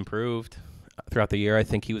tackling's improved throughout the year. I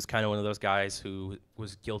think he was kind of one of those guys who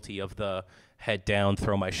was guilty of the head down,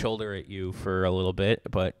 throw my shoulder at you for a little bit.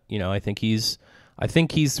 But I think he's like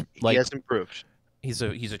he has improved. He's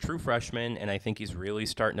a true freshman, and I think he's really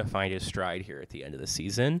starting to find his stride here at the end of the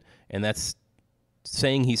season. And that's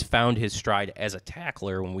saying he's found his stride as a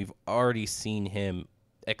tackler when we've already seen him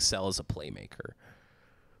excel as a playmaker.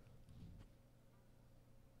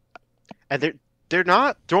 And they're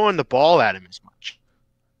not throwing the ball at him as much.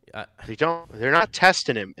 They're not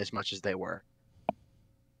testing him as much as they were.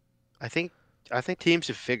 I think teams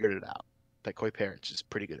have figured it out that Coy Parents is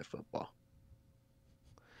pretty good at football.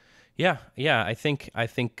 Yeah. I think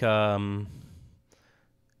if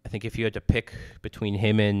you had to pick between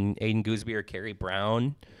him and Aiden Gooseby or Kerry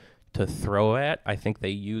Brown to throw at, I think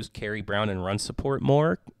they use Kerry Brown in run support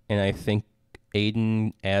more, and I think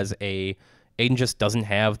Aiden just doesn't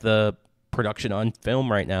have the production on film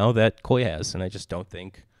right now that Coy has, and I just don't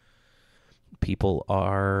think people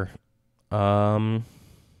are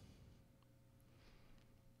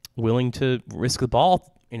willing to risk the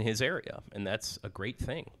ball in his area, and that's a great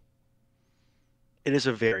thing. It is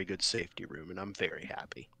a very good safety room, and I'm very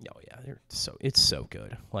happy. Oh yeah, it's so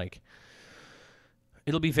good. Like,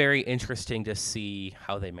 it'll be very interesting to see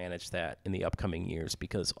how they manage that in the upcoming years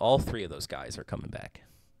because all 3 of those guys are coming back.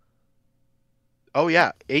 Oh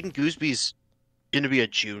yeah, Aiden Gooseby's going to be a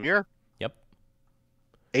junior. Yep.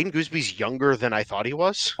 Aiden Gooseby's younger than I thought he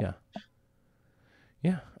was.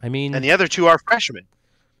 Yeah. I mean, and the other 2 are freshmen.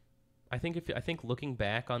 I think looking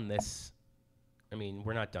back on this, I mean,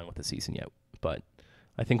 we're not done with the season yet, but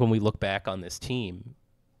I think when we look back on this team,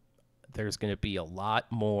 there's going to be a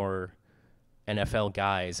lot more NFL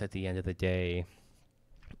guys at the end of the day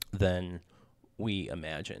than we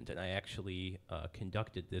imagined. And I actually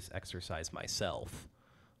conducted this exercise myself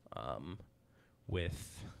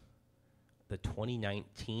with the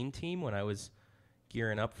 2019 team when I was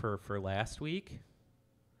gearing up for last week.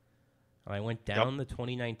 I went down the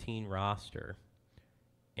 2019 roster,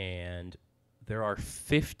 and there are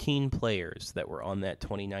 15 players that were on that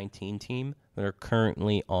 2019 team that are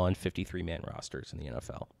currently on 53-man rosters in the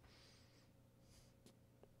NFL.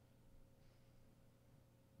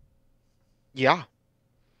 Yeah.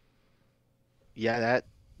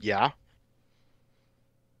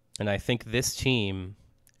 And I think this team,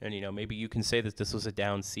 and maybe you can say that this was a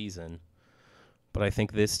down season, but I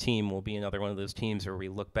think this team will be another one of those teams where we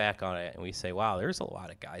look back on it and we say, wow, there's a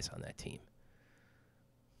lot of guys on that team.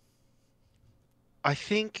 I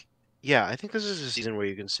think this is a season where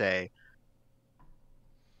you can say,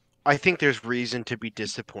 I think there's reason to be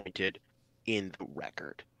disappointed in the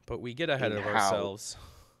record. But we get ahead of ourselves.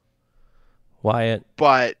 Wyatt.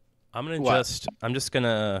 But I'm just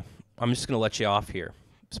gonna let you off here.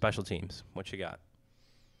 Special teams. What you got?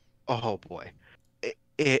 Oh boy.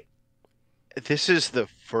 This is the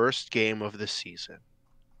first game of the season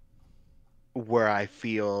where I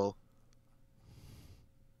feel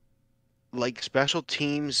like special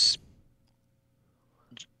teams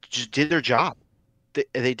just did their job.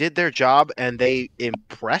 They did their job, and they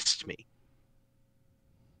impressed me.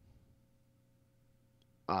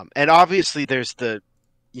 And obviously there's the,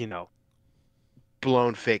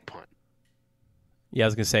 blown fake punt. Yeah, I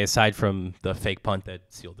was going to say, aside from the fake punt that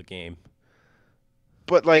sealed the game.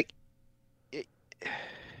 But,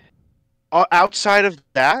 outside of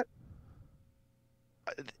that,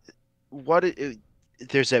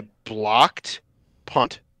 there's a blocked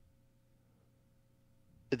punt.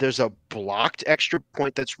 There's a blocked extra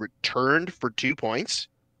point that's returned for 2 points.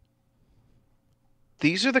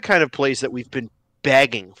 These are the kind of plays that we've been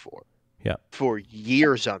begging for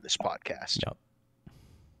years on this podcast. Yep.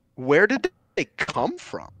 Where did they come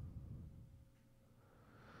from?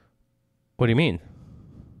 What do you mean?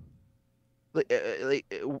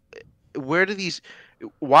 Where do these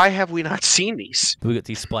Why have we not seen these? We get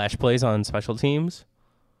these splash plays on special teams.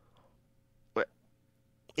 But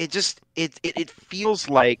it feels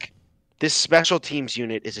like this special teams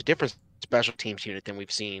unit is a different special teams unit than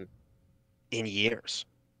we've seen in years.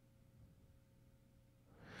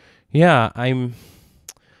 Yeah,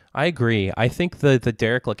 I agree. I think the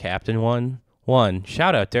Derek LeCaptain one.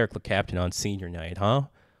 Shout out Derek LeCaptain on senior night, huh?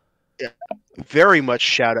 Yeah, very much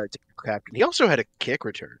shout out to Captain. He also had a kick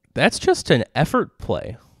return. That's just an effort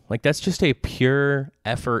play. Like that's just a pure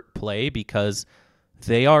effort play because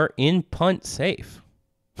they are in punt safe.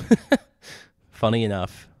 Funny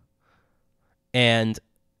enough. And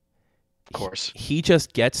Of course. he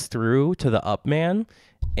just gets through to the up man,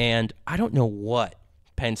 and I don't know what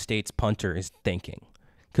Penn State's punter is thinking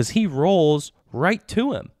because he rolls right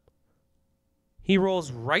to him. He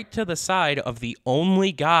rolls right to the side of the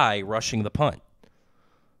only guy rushing the punt,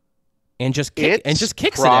 and just kicks it at him.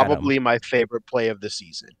 Probably my favorite play of the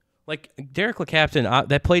season. Like Derek LeCaptain,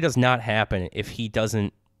 that play does not happen if he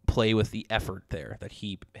doesn't play with the effort there that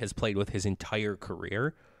he has played with his entire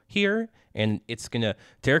career here. And it's gonna.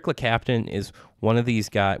 Derek LeCaptain is one of these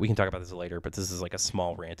guys. We can talk about this later, but this is like a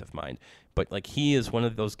small rant of mine. But like he is one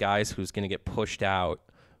of those guys who's gonna get pushed out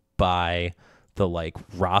by the like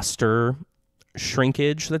roster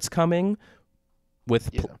shrinkage that's coming with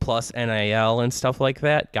plus NIL and stuff like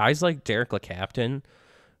that. Guys like Derek LeCaptain,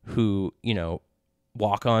 who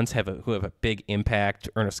walk-ons who have a big impact,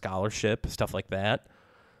 earn a scholarship, stuff like that.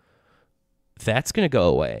 That's gonna go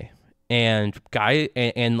away. And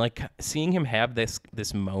like seeing him have this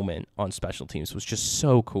moment on special teams was just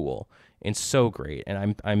so cool and so great.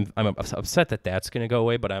 And I'm upset that that's gonna go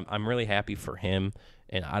away, but I'm really happy for him.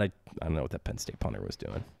 And I don't know what that Penn State punter was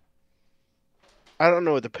doing. I don't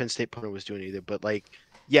know what the Penn State punter was doing either, but like,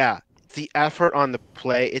 yeah, the effort on the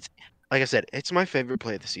play. It's like I said, it's my favorite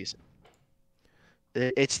play of the season.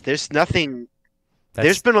 There's nothing.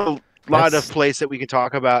 There's been a lot of plays that we can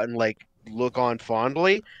talk about and like look on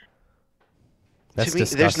fondly. That's to me,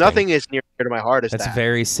 disgusting. there's nothing as near to my heart as that. That's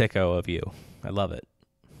very sicko of you. I love it.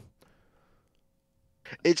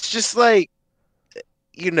 It's just like,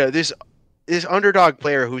 this underdog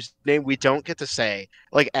player whose name we don't get to say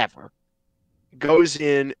like ever goes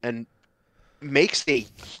in and makes a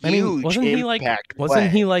huge impact.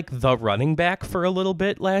 Wasn't he like the running back for a little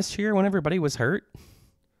bit last year when everybody was hurt?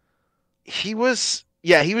 He was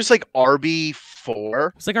like RB4.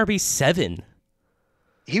 It was like RB7.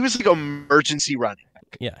 He was like emergency running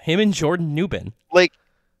back. Yeah, him and Jordan Newbin. Like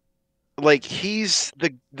he's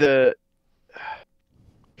the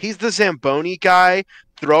Zamboni guy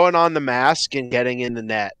throwing on the mask and getting in the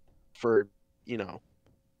net for,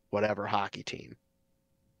 whatever hockey team.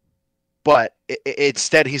 But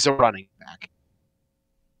instead he's a running back.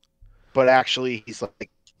 But actually he's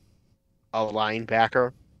like a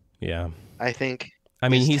linebacker. Yeah. I think. I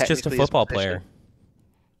mean, he's just a football player.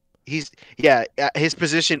 His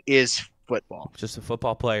position is football. Just a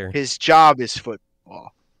football player. His job is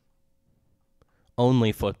football.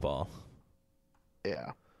 Only football.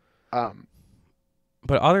 Yeah.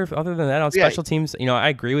 But other than that, on special teams, I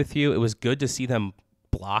agree with you. It was good to see them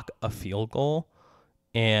block a field goal,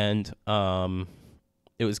 and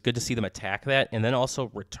it was good to see them attack that and then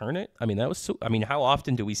also return it. I mean, that was so. I mean, how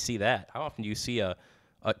often do we see that? How often do you see a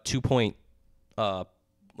 2-point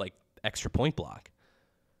like extra point block?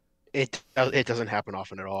 It doesn't happen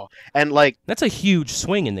often at all, and like that's a huge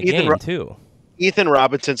swing in the game too. Ethan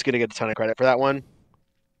Robinson's going to get a ton of credit for that one.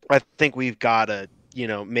 I think we've got to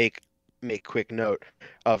make quick note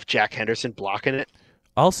of Jack Henderson blocking it.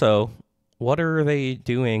 Also, what are they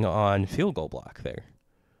doing on field goal block there?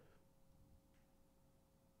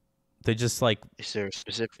 They just like. Is there a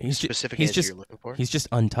specific answer you're looking for? He's just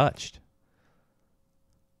untouched.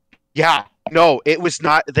 Yeah, no, it was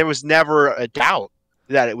not. There was never a doubt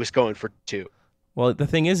that it was going for 2. Well, the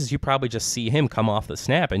thing is you probably just see him come off the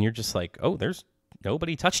snap, and you're just like, oh, there's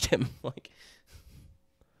nobody touched him. Like,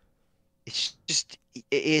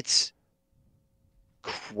 it's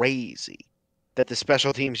crazy that the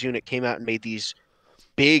special teams unit came out and made these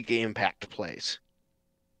big impact plays.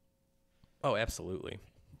 Oh, absolutely.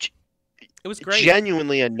 It was great.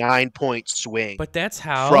 Genuinely a 9-point swing. But that's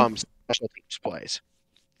how from special teams plays.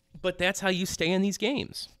 But that's how you stay in these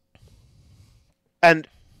games. And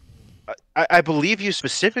I believe you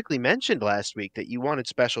specifically mentioned last week that you wanted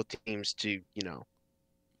special teams to,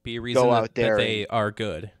 be a reason that they are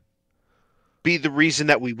good. Be the reason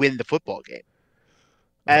that we win the football game.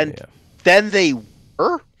 And then they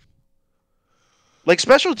were. Like,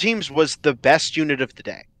 special teams was the best unit of the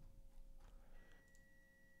day.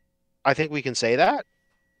 I think we can say that.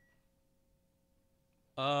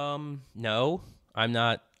 No. I'm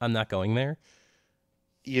not going there.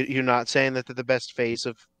 You're not saying that they're the best phase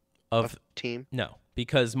of Of team? No,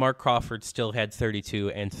 because Mark Crawford still had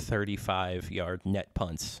 32 and 35-yard net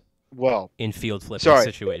punts Well, in field flipping sorry.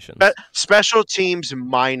 situations. Special teams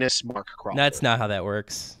minus Mark Crawford. That's not how that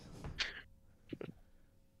works.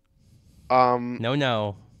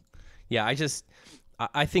 No. Yeah, I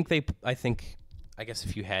think I guess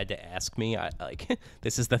if you had to ask me,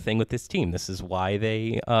 this is the thing with this team. This is why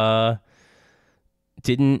they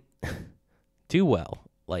didn't do well.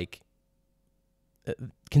 Like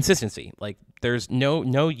consistency. Like there's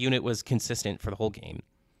no unit was consistent for the whole game.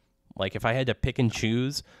 Like if I had to pick and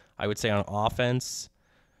choose, I would say on offense,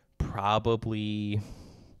 probably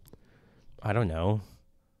I don't know.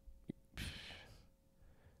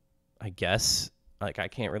 I guess like I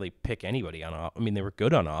can't really pick anybody on. I mean, they were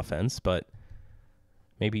good on offense, but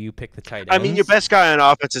maybe you pick the tight ends. I mean, your best guy on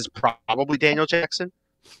offense is probably Daniel Jackson.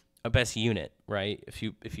 A best unit, right? If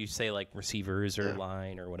you say like receivers or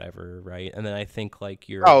line or whatever, right? And then I think like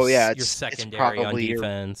your secondary on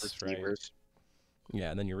defense, right?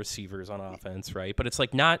 Yeah, and then your receivers on offense, right? But it's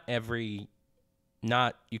like you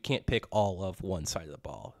can't pick all of one side of the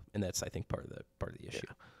ball, and that's I think part of the issue.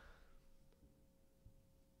 Yeah.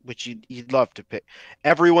 Which you'd love to pick.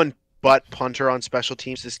 Everyone but punter on special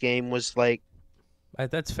teams this game was like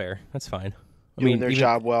that's fair. That's fine. I doing mean, their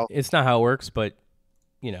job well. It's not how it works, but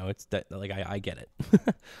it's that like I get it.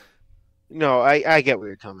 No, I get where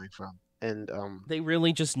you're coming from. And they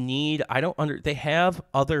really just need they have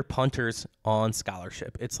other punters on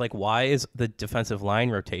scholarship. It's like why is the defensive line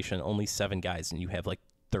rotation only 7 guys and you have like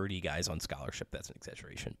 30 guys on scholarship? That's an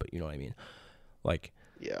exaggeration, but you know what I mean. Like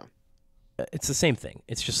yeah. It's the same thing.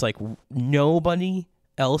 It's just like nobody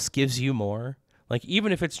else gives you more. Like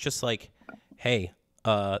even if it's just like, hey,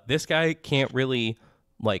 this guy can't really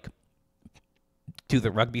like do the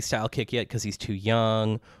rugby style kick yet because he's too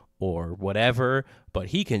young or whatever, but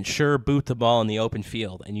he can sure boot the ball in the open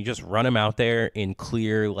field, and you just run him out there in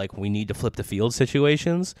clear like we need to flip the field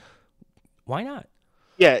situations. Why not?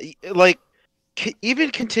 Yeah, like even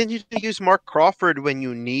continue to use Mark Crawford when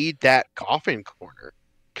you need that coffin corner,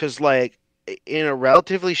 because like in a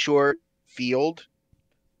relatively short field,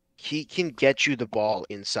 he can get you the ball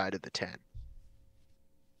inside of the 10.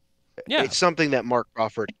 Yeah, it's something that Mark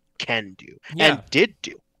Crawford can do and did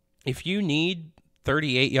do. If you need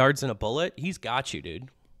 38 yards and a bullet, he's got you, dude.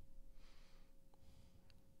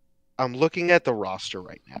 I'm looking at the roster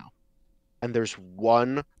right now, and there's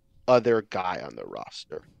one other guy on the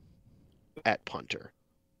roster at punter.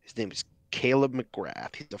 His name is Caleb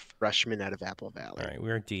McGrath. He's a freshman out of Apple Valley. All right, we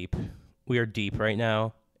are deep. We are deep right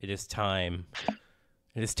now. It is time.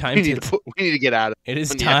 It is time we need to get out of it. It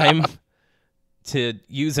is time to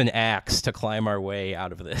use an axe to climb our way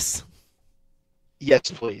out of this.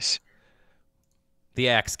 Yes, please. The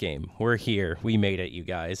axe game. We're here. We made it, you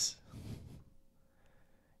guys.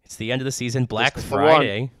 It's the end of the season. Black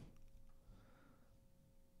Friday.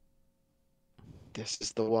 This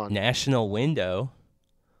is the one. National window.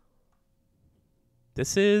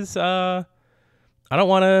 This is I don't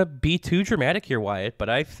want to be too dramatic here, Wyatt, but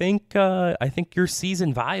I think your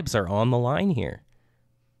season vibes are on the line here.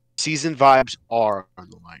 Season vibes are on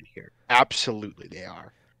the line here. Absolutely, they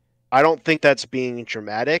are. I don't think that's being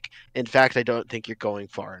dramatic. In fact, I don't think you're going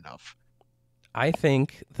far enough. I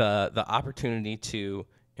think the opportunity to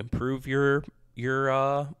improve your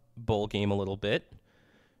bowl game a little bit,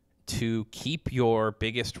 to keep your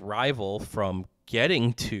biggest rival from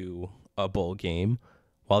getting to a bowl game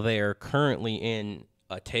while they are currently in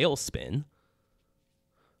a tailspin,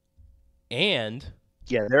 and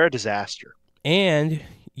yeah, they're a disaster. And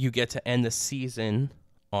you get to end the season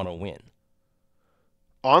on a win.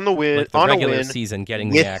 On the win, like the on regular a win season, getting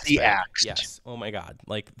with the axe. Yes. Oh my God.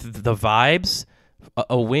 Like the vibes,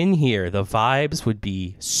 a win here. The vibes would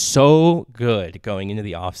be so good going into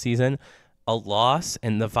the off season. A loss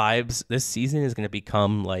and the vibes this season is going to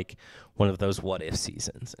become like one of those what if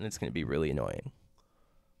seasons, and it's going to be really annoying.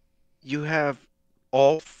 You have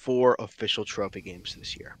all 4 official trophy games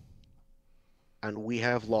this year, and we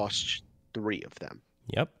have lost 3 of them.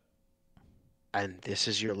 Yep. And this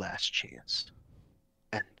is your last chance.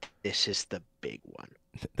 And this is the big one.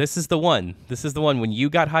 This is the one. This is the one. When you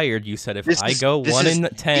got hired, you said, if I go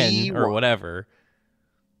 1-10 or whatever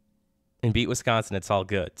and beat Wisconsin, it's all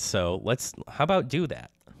good. So how about do that?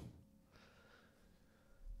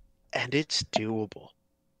 And it's doable.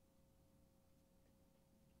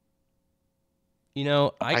 You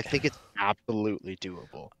know, I think it's absolutely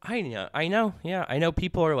doable. I know. Yeah, I know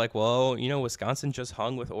people are like, well, Wisconsin just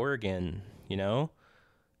hung with Oregon,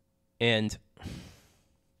 and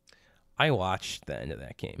I watched the end of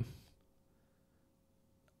that game.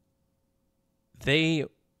 they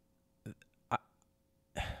I,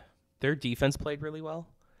 their defense played really well.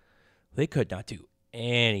 They could not do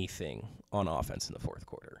anything on offense in the fourth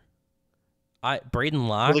quarter. Braden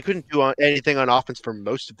Well, they Locke. couldn't do anything on offense for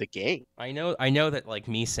most of the game. I know that like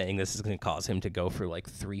me saying this is going to cause him to go for like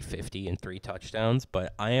 350 and 3 touchdowns,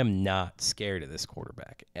 but I am not scared of this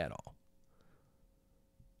quarterback at all.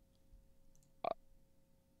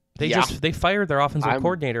 They fired their offensive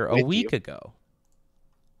coordinator a week ago.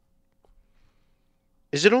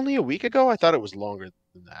 Is it only a week ago? I thought it was longer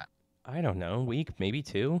than that. I don't know, week, maybe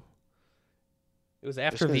 2. It was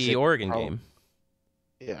after the Oregon game.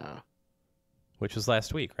 Yeah. Which was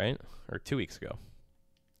last week, right? Or 2 weeks ago.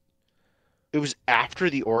 It was after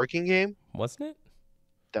the Oregon game? Wasn't it?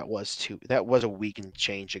 That was a week and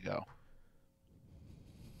change ago.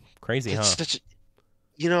 Crazy, huh?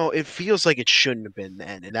 It feels like it shouldn't have been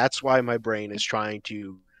then, and that's why my brain is trying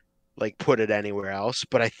to like put it anywhere else,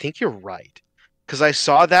 but I think you're right. Because I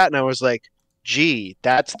saw that and I was like, gee,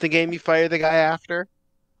 that's the game you fire the guy after?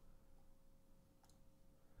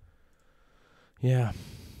 Yeah.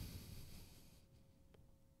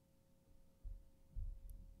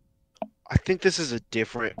 I think this is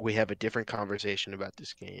we have a different conversation about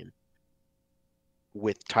this game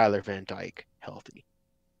with Tyler Van Dyke healthy.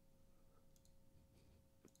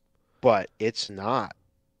 But it's not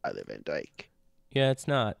Tyler Van Dyke. Yeah, it's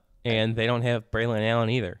not. And they don't have Braylon Allen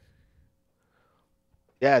either.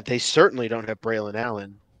 Yeah, they certainly don't have Braylon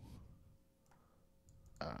Allen.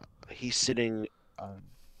 He's sitting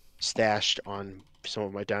stashed on some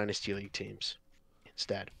of my Dynasty League teams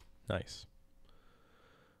instead. Nice.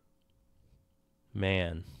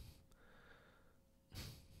 Man.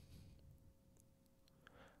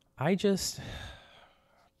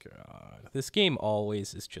 God, this game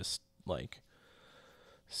always is just like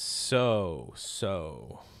so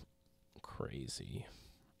crazy.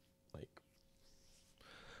 Like,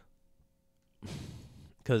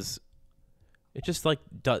 because it just like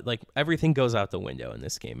everything goes out the window in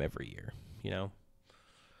this game every year, you know?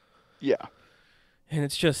 Yeah. And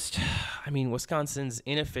it's just, I mean, Wisconsin's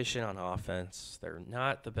inefficient on offense. They're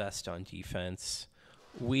not the best on defense.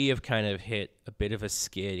 We have kind of hit a bit of a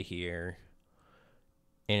skid here.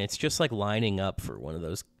 And it's just like lining up for one of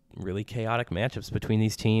those really chaotic matchups between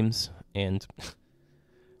these teams. And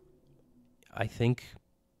I think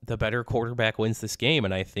the better quarterback wins this game,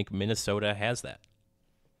 and I think Minnesota has that.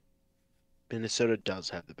 Minnesota does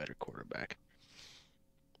have the better quarterback.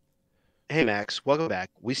 Hey, Max, welcome back.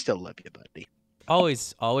 We still love you, buddy.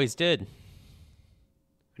 Always did.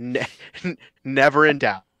 Never in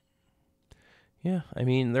doubt. Yeah, I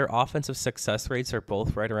mean, their offensive success rates are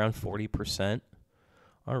both right around 40%.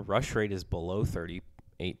 Our rush rate is below 38%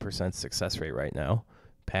 success rate right now.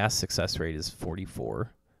 Pass success rate is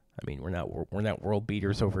 44. I mean, we're not world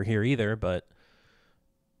beaters over here either, but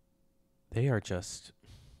they are just.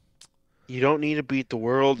 You don't need to beat the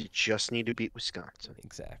world. You just need to beat Wisconsin.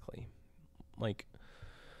 Exactly. Like,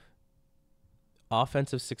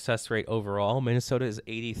 offensive success rate overall, Minnesota is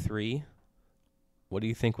 83. What do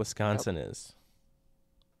you think Wisconsin is?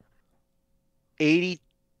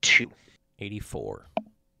 82. 84.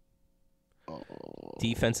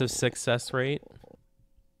 Defensive success rate,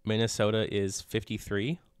 Minnesota is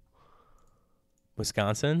 53.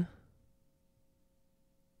 Wisconsin?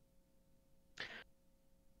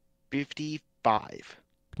 55.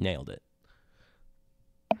 Nailed it.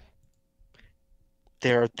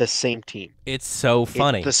 They're the same team. It's so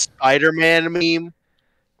funny. It's the Spider-Man meme,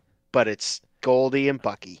 but it's Goldie and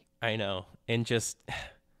Bucky. I know. And just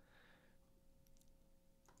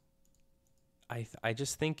I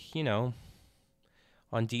just think,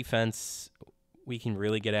 on defense we can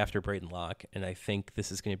really get after Braden Locke, and I think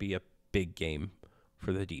this is going to be a big game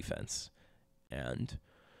for the defense. And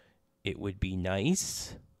it would be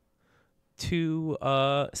nice to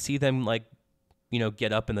see them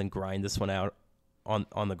get up and then grind this one out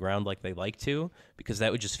on the ground like they like to, because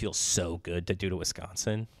that would just feel so good to do to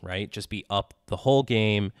Wisconsin, right? Just be up the whole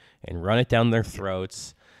game and run it down their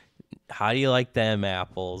throats. How do you like them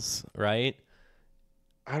apples, right?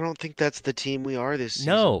 I don't think that's the team we are this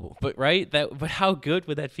season. No, but right? But how good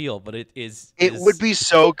would that feel? But it would be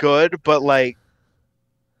so good, but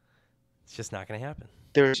it's just not going to happen.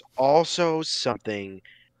 There's also something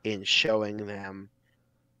in showing them,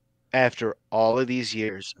 after all of these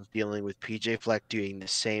years of dealing with PJ Fleck doing the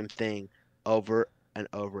same thing over and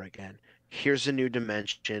over again, here's a new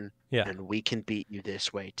dimension, and we can beat you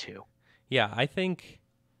this way too. Yeah, I think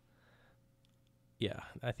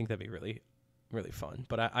that'd be really, really fun.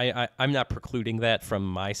 But I'm not precluding that from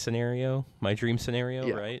my scenario, my dream scenario,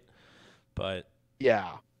 right? But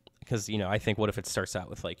yeah, because I think what if it starts out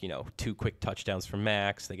with 2 quick touchdowns from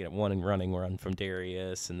Max, they get one running run from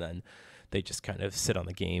Darius, and then they just kind of sit on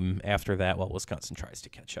the game after that while Wisconsin tries to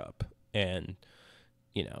catch up, and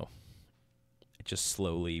it just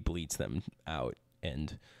slowly bleeds them out,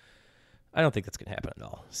 and I don't think that's going to happen at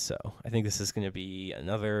all. So I think this is going to be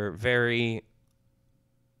another very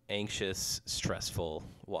anxious, stressful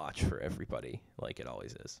watch for everybody, like it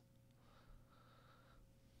always is.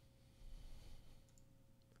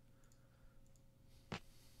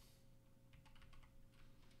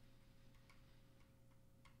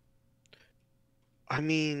 I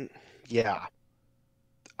mean, yeah,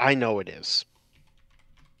 I know it is.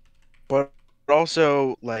 But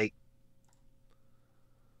also, like,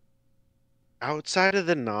 outside of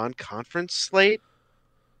the non-conference slate,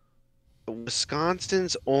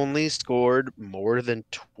 Wisconsin's only scored more than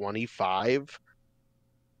 25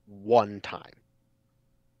 one time.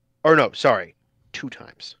 Or no, sorry, 2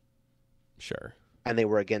 times. Sure. And they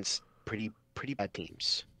were against pretty bad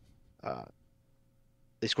teams.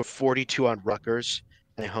 They scored 42 on Rutgers,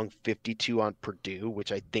 and they hung 52 on Purdue,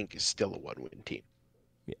 which I think is still a 1-win team.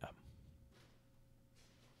 Yeah.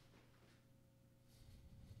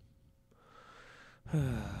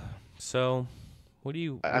 So, what are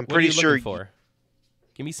you looking for?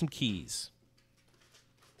 Give me some keys.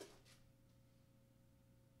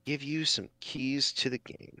 Give you some keys to the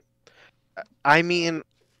game. I mean,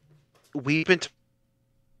 we've been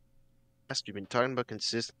talking about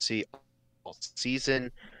consistency all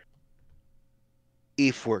season.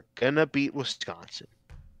 If we're gonna beat Wisconsin,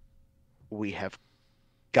 we have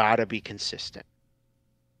got to be consistent.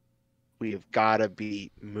 We have got to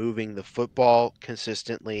be moving the football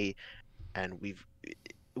consistently, and we've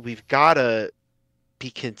got to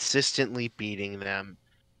be consistently beating them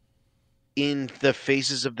in the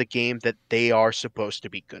phases of the game that they are supposed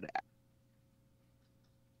to be good at.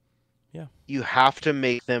 Yeah. You have to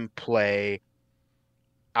make them play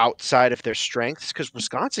outside of their strengths because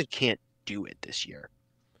Wisconsin can't do it this year.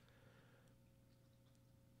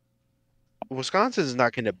 Wisconsin is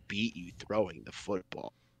not going to beat you throwing the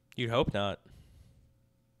football. You'd hope not.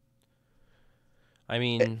 I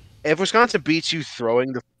mean, if Wisconsin beats you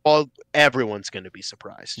throwing the football, everyone's going to be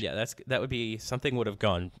surprised. Yeah, that would be something have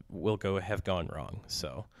gone wrong.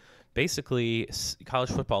 So, basically,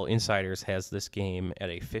 College Football Insiders has this game at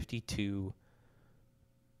a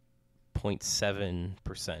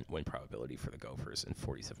 52.7% win probability for the Gophers and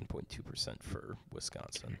 47.2% for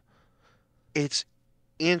Wisconsin. It's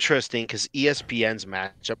interesting because ESPN's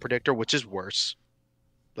matchup predictor, which is worse,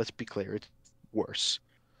 let's be clear, it's worse,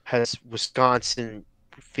 has Wisconsin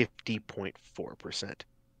 50.4%.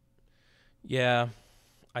 Yeah,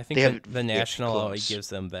 I think the national always gives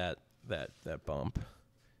them that bump,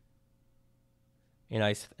 and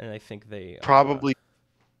I think they probably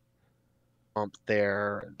bump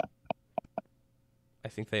there. I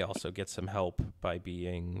think they also get some help by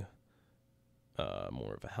being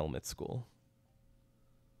more of a helmet school.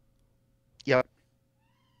 Yep.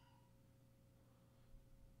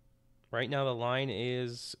 Right now the line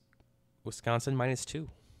is Wisconsin -2.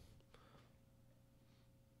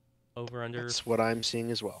 Over under. That's what I'm seeing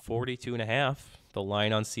as well. 42.5. The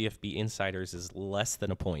line on CFB Insiders is less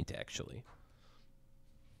than a point, actually.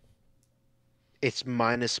 It's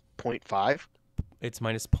 -0.5. It's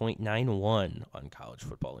 -0.91 on College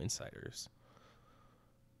Football Insiders.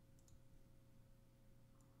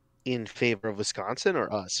 In favor of Wisconsin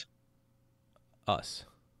or us? Us.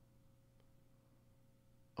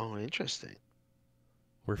 Oh, interesting.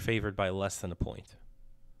 We're favored by less than a point.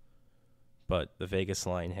 But the Vegas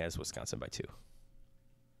line has Wisconsin by 2.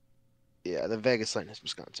 Yeah, the Vegas line has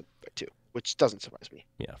Wisconsin by 2, which doesn't surprise me.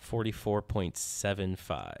 Yeah,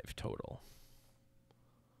 44.75 total.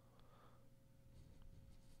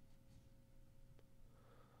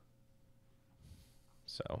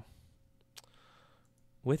 So,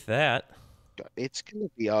 with that, it's going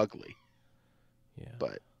to be ugly. Yeah.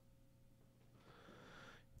 But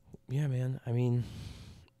yeah, man. I mean,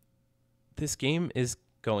 this game is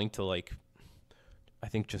going to I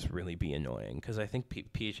think just really be annoying because I think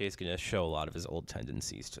PHA is going to show a lot of his old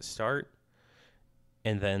tendencies to start,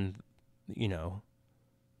 and then,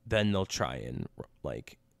 then they'll try and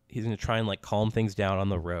he's going to try and calm things down on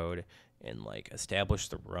the road and establish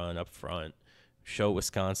the run up front, show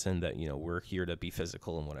Wisconsin that we're here to be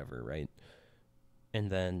physical and whatever, right? And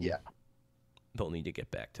then they'll need to get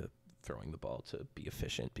back to throwing the ball to be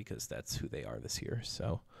efficient because that's who they are this year.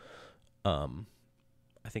 So,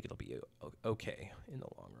 I think it'll be okay in the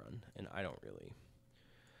long run, and I don't really.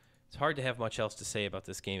 It's hard to have much else to say about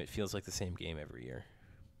this game. It feels like the same game every year.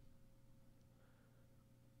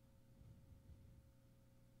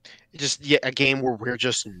 Just a game where we're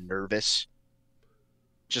just nervous,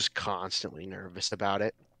 just constantly nervous about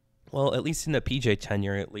it. Well, at least in the PJ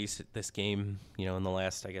tenure, at least this game, in the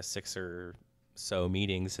last, I guess, 6 or so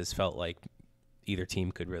meetings has felt like either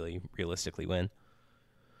team could really realistically win.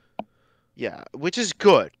 Yeah, which is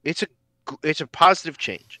good. It's a positive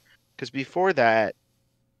change, because before that,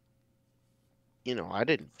 I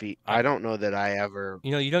don't know that I ever.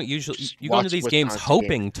 You don't usually you go into watched these games Wisconsin game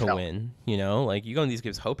hoping and to felt. win. Like you go into these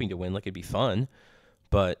games hoping to win, like it'd be fun,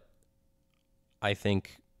 but I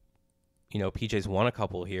think PJ's won a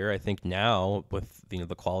couple here. I think now with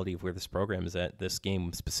the quality of where this program is at, this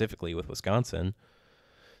game specifically with Wisconsin,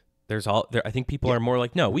 I think people are more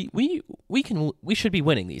like, no, we should be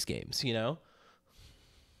winning these games.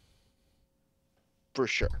 For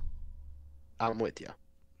sure. I'm with you.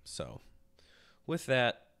 So, with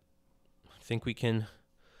that, I think we can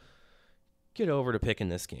get over to picking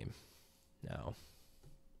this game now.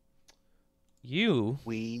 You,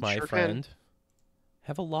 my friend,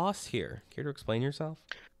 have a loss here. Care to explain yourself?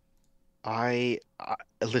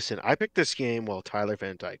 Listen. I picked this game while Tyler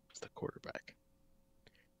Van Dyke was the quarterback,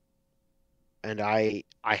 and I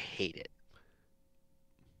hate it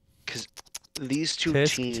because these two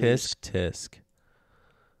teams. Tisk.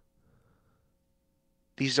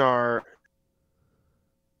 These are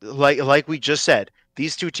like we just said.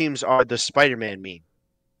 These two teams are the Spider-Man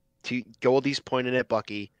meme. Goldie's pointing at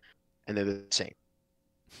Bucky, and they're the same.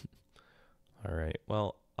 All right.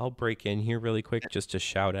 Well, I'll break in here really quick just to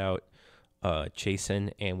shout out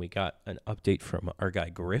Jason, and we got an update from our guy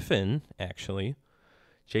Griffin, actually.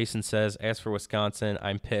 Jason says, as for Wisconsin,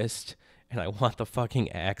 I'm pissed, and I want the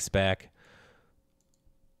fucking axe back.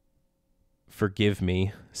 Forgive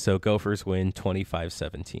me. So Gophers win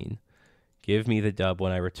 25-17. Give me the dub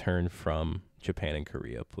when I return from Japan and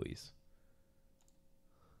Korea, please.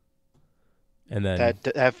 And then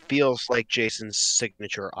that feels like Jason's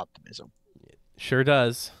signature optimism. Sure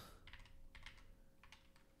does.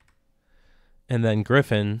 And then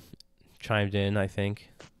Griffin chimed in, I think.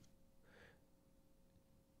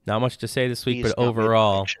 Not much to say this week, but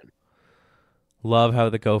overall, love how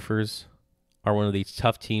the Gophers are one of these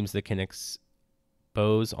tough teams that can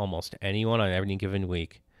expose almost anyone on any given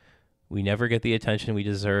week. We never get the attention we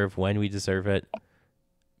deserve when we deserve it,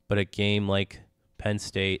 but a game like Penn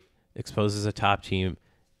State exposes a top team,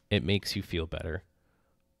 it makes you feel better.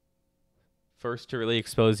 First to really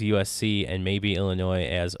expose USC and maybe Illinois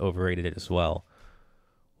as overrated as well.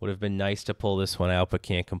 Would have been nice to pull this one out, but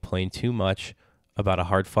can't complain too much about a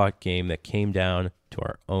hard-fought game that came down to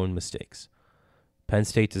our own mistakes. Penn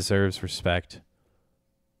State deserves respect.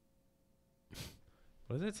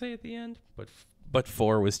 What does it say at the end? But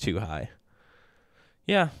 4 was too high.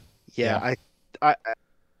 Yeah.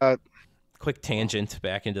 I quick tangent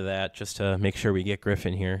back into that just to make sure we get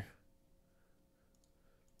Griffin here.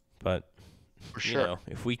 But for sure,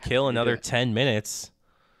 if we kill another 10 minutes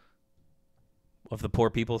of the poor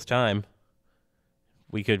people's time,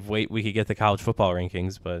 we could get the college football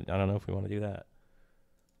rankings, but I don't know if we want to do that.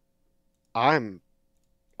 I'm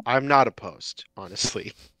not opposed,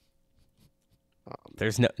 honestly.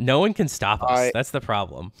 There's no one can stop us. That's the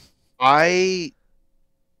problem. I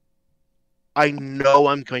know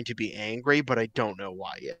I'm going to be angry, but I don't know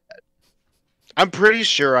why yet. I'm pretty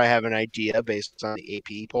sure I have an idea based on the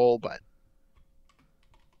AP poll, but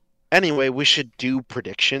anyway, we should do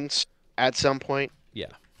predictions at some point. Yeah.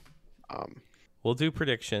 We'll do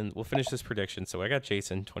prediction. We'll finish this prediction. So I got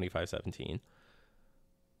Jason 25-17.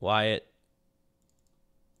 Wyatt.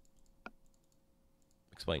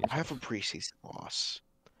 Explain yourself. I have a preseason loss.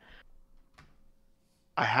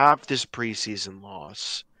 I have this preseason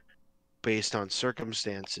loss based on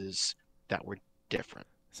circumstances that were different.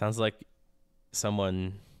 Sounds like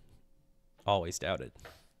someone always doubted.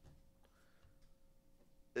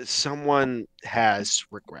 Someone has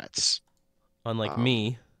regrets. Unlike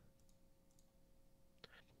me.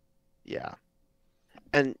 Yeah.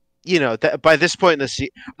 And, by this point in the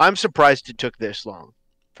season, I'm surprised it took this long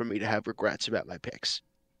for me to have regrets about my picks.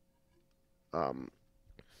 Well,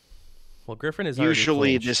 Griffin is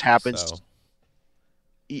usually clinched, this happens. So.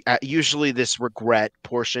 Usually this regret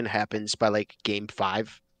portion happens by like game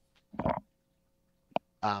 5.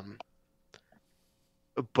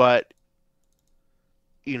 But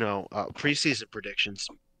preseason predictions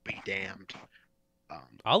be damned.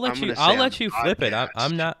 I'll let you flip it.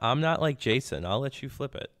 I'm not like Jason. I'll let you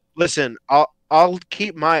flip it. Listen, I'll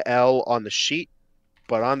keep my L on the sheet,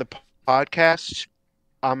 but on the podcast,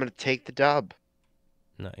 I'm gonna take the dub.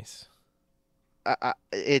 Nice.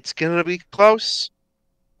 It's gonna be close.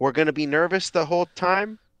 We're gonna be nervous the whole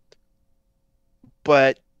time,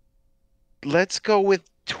 but let's go with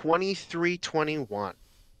 23-21.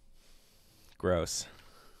 Gross.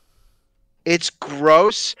 It's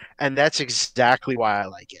gross, and that's exactly why I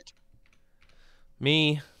like it.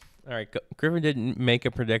 Me. All right. Griffin didn't make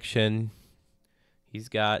a prediction. He's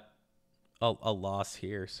got a loss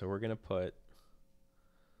here, so we're gonna put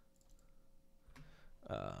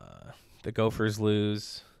the Gophers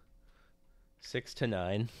lose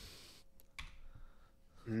 6-9,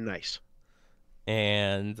 Nice.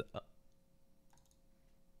 and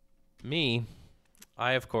me,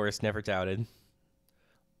 I of course never doubted,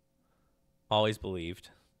 always believed.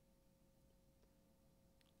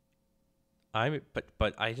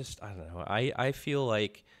 But I don't know. I feel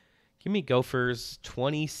like give me Gophers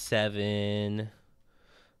 27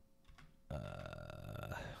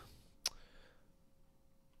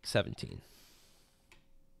 17.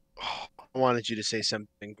 I wanted you to say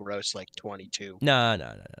something gross like 22. No.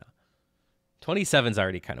 27's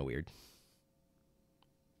already kind of weird.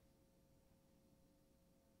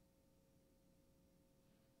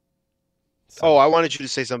 So, Oh, I wanted you to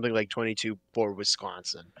say something like 22 for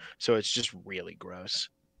Wisconsin. So it's just really gross.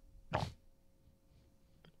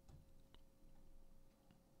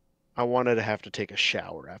 I wanted to have to take a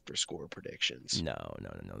shower after score predictions. no.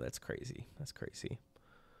 That's crazy.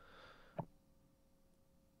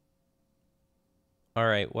 All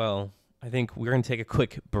right. Well, I think we're going to take a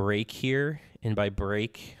quick break here. And by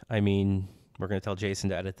break, I mean we're going to tell Jason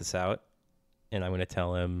to edit this out. And I'm going to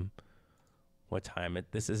tell him what time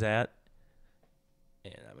this is at.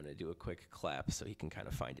 And I'm going to do a quick clap so he can kind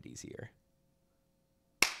of find it easier.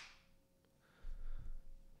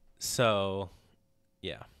 So,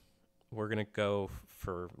 yeah. We're going to go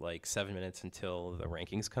for like 7 minutes until the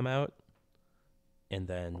rankings come out. And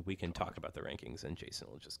then we can talk about the rankings, and Jason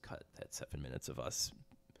will just cut that 7 minutes of us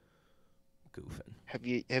goofing. Have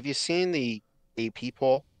you seen the AP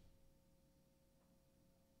poll?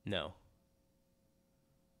 No.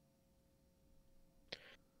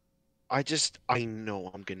 I know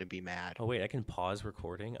I'm gonna be mad. Oh, wait, I can pause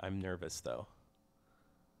recording? I'm nervous, though.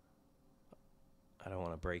 I don't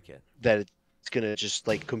want to break it. That it's gonna just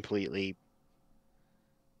like completely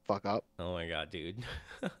fuck up. Oh, my God, dude.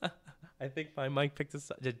 I think my mic picked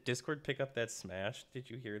us up. Did Discord pick up that smash? Did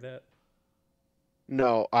you hear that?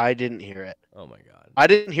 No, I didn't hear it. Oh, my God. I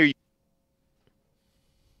didn't hear you.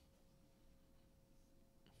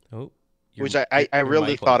 Oh. Which I your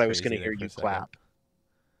really mic thought went I was gonna crazy hear there for you a second. clap.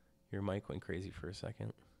 Your mic went crazy for a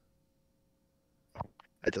second.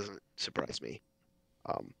 That doesn't surprise me.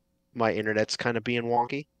 My internet's kind of being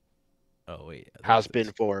wonky. Oh, wait. Has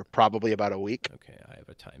been for probably about a week. Okay, I have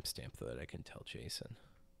a timestamp that I can tell Jason.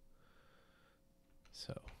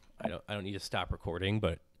 So I don't need to stop recording,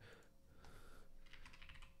 but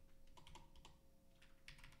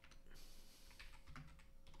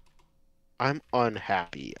I'm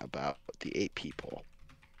unhappy about the AP poll.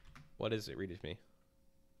 what is it? Read it to me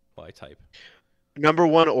while I type. Number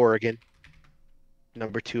 1, Oregon.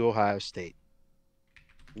 Number 2, Ohio State.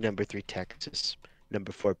 Number 3, Texas.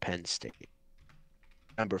 Number 4, Penn State.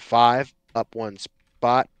 Number 5, up 1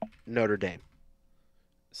 spot, Notre Dame.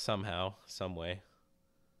 Somehow, some way.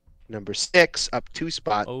 Number 6, up 2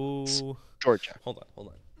 spots, Oh, Georgia. hold on.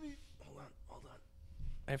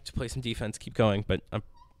 I have to play some defense. Keep going, but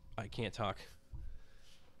I can't talk.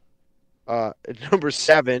 Number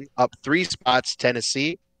 7, up 3 spots,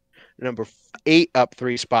 Tennessee. Number 8, up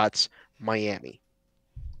 3 spots, Miami.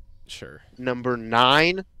 Sure. Number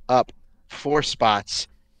 9, up 4 spots,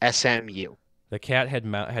 SMU. The cat had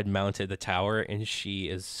mounted the tower, and she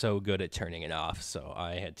is so good at turning it off, so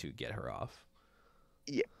I had to get her off.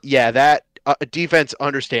 Yeah, that defense,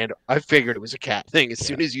 understand. I figured it was a cat thing as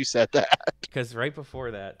soon as you said that. Because right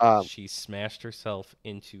before that, she smashed herself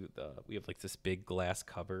into we have like this big glass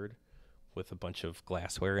cupboard with a bunch of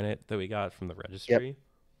glassware in it that we got from the registry. Yep.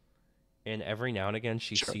 And every now and again,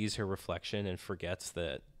 she sees her reflection and forgets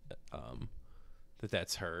that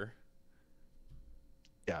that's her.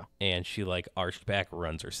 Yeah. And she like arched back,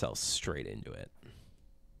 runs herself straight into it.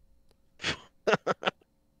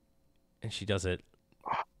 And she does it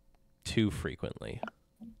too frequently.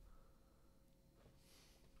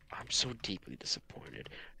 I'm so deeply disappointed.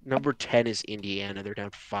 Number 10 is Indiana. They're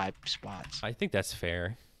down 5 spots. I think that's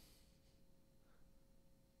fair.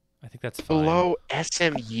 I think that's fine. Below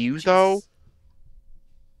SMU, though?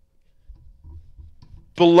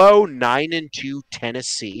 Below 9-2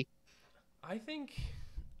 Tennessee. I think...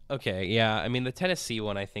 Okay, yeah. I mean, the Tennessee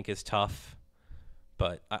one I think is tough.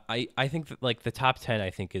 But I think that, like, the top 10 I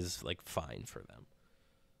think is, like, fine for them.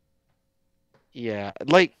 Yeah,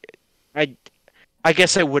 like, I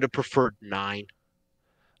guess I would have preferred 9.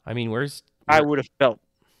 I mean, I would have felt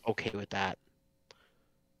okay with that.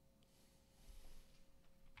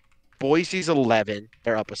 Boise's 11.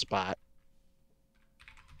 They're up a spot.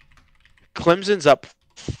 Clemson's up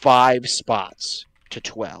 5 spots to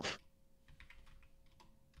 12.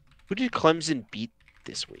 Who did Clemson beat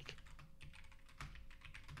this week?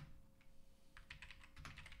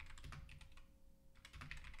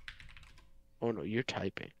 Oh, no, you're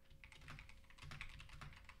typing.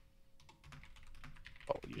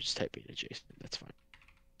 Oh, you're just typing to Jason. That's fine.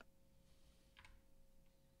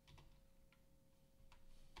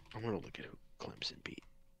 I'm going to look at who Clemson beat.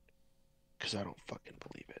 Because I don't fucking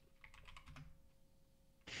believe it.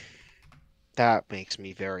 That makes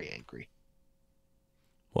me very angry.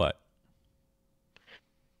 What?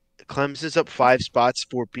 Clemson's up 5 spots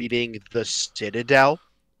for beating the Citadel.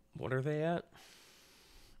 What are they at?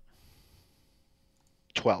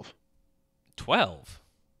 12. 12.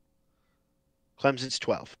 Clemson's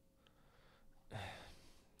 12.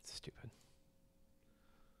 Stupid.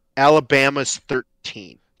 Alabama's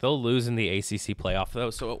 13. They'll lose in the ACC playoff, though,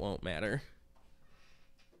 so it won't matter.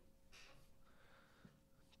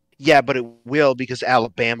 Yeah, but it will because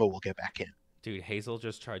Alabama will get back in. Dude, Hazel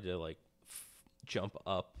just tried to, like, jump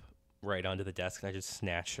up right onto the desk, and I just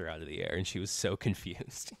snatched her out of the air, and she was so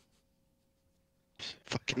confused.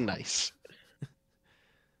 Fucking nice.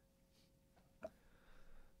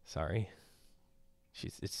 Sorry.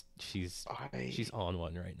 She's on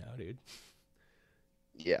one right now, dude.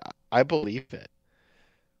 Yeah, I believe it.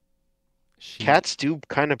 Cats do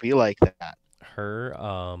kind of be like that. Her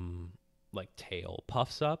like tail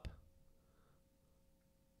puffs up.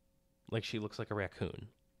 Like she looks like a raccoon.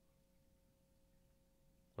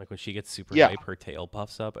 Like when she gets super hype, her tail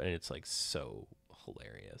puffs up, and it's like so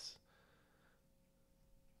hilarious.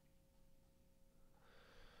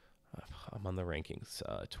 I'm on the rankings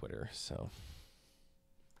Twitter, so.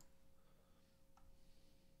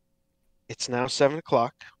 It's now 7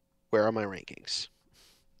 o'clock. Where are my rankings?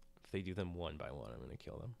 If they do them one by one, I'm going to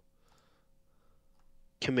kill them.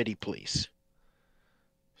 Committee, please.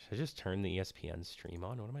 Should I just turn the ESPN stream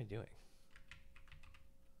on? What am I doing?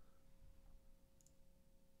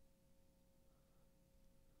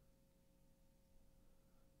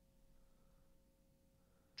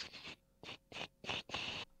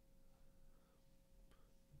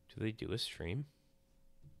 Do they do a stream?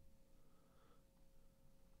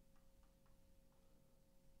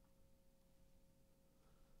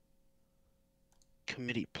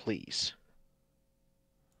 Committee, please.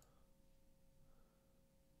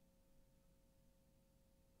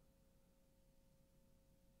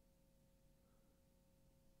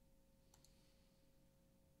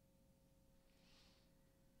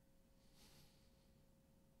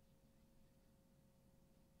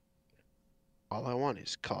 All I want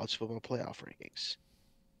is college football playoff rankings.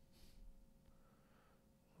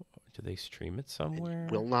 Do they stream it somewhere?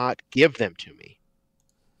 And will not give them to me.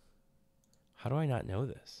 How do I not know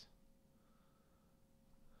this?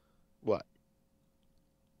 What?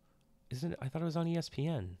 Isn't it? I thought it was on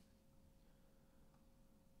ESPN.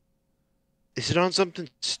 Is it on something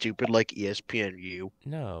stupid like ESPNU?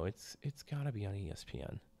 No, it's got to be on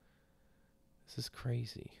ESPN. This is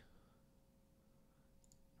crazy.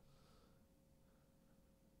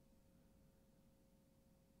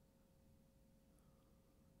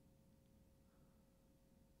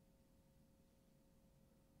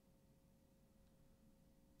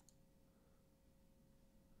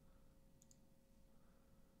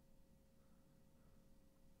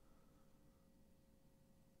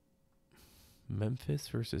 Memphis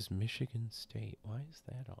versus Michigan State. Why is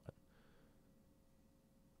that on?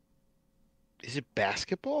 Is it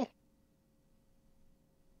basketball?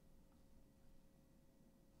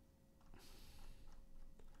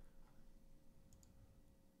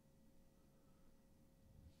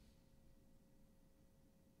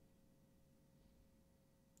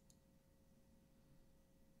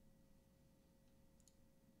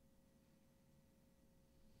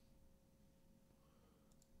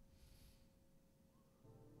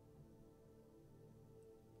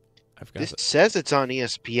 This says it's on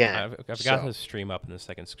ESPN. I've got the stream up in the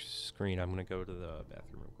second screen. I'm going to go to the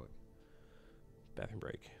bathroom real quick. Bathroom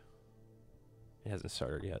break. It hasn't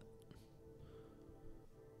started yet.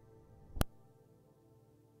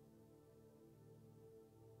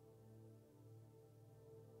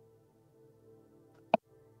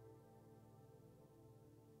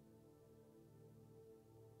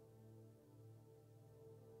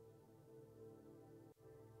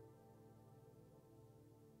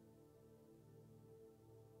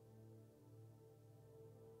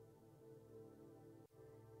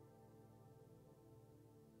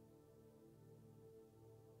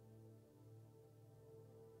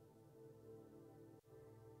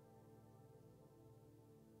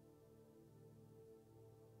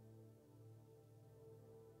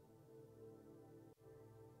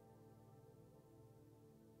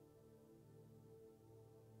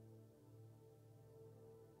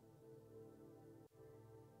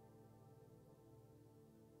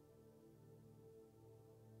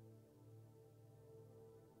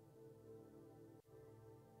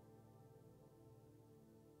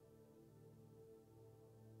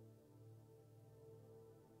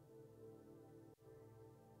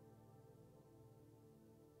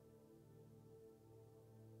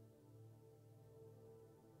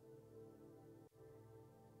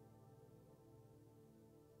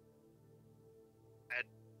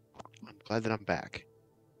 Glad that I'm back.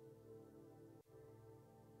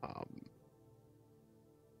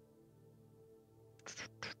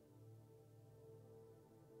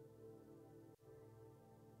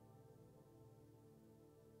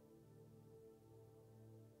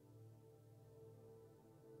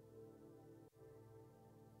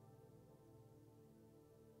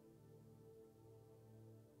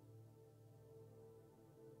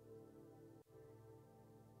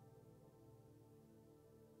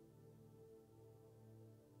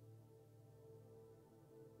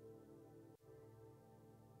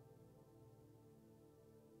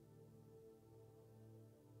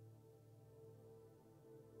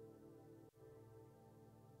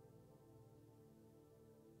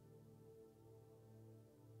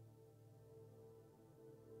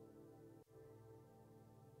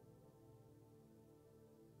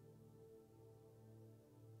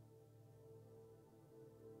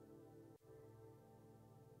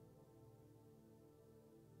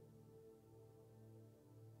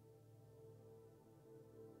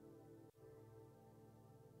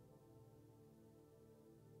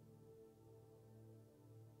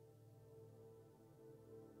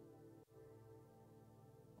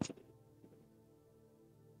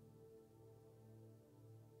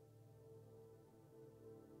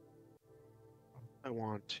 I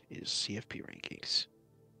want is CFP rankings.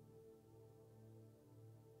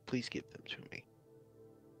 Please give them to me.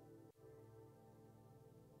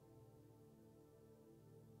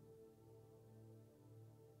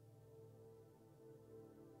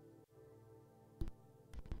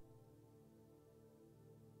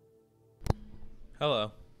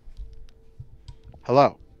 Hello.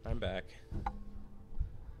 Hello. I'm back.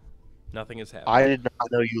 Nothing has happened. I did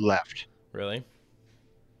not know you left. Really?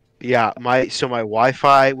 Yeah, my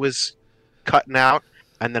Wi-Fi was cutting out,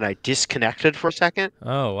 and then I disconnected for a second,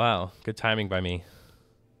 Oh, wow. Good timing by me.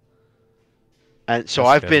 and so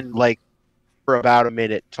That's I've good. been like for about a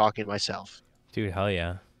minute talking to myself. Dude, hell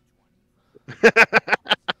yeah.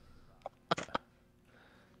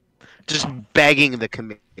 Just begging the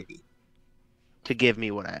committee to give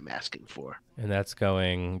me what I'm asking for. And that's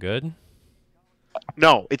going good?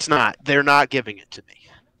 No, it's not. They're not giving it to me.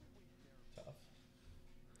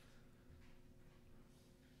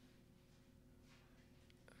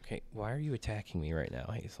 Okay, why are you attacking me right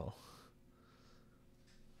now, Hazel?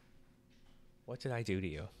 What did I do to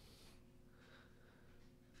you?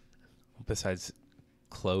 Besides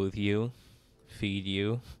clothe you, feed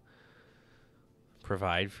you,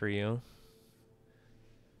 provide for you.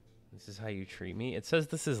 This is how you treat me? It says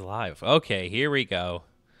this is live. Okay, here we go.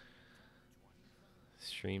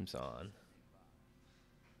 Stream's on.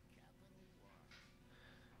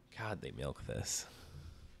 God, they milk this.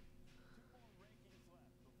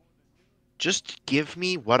 Just give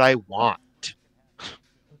me what I want.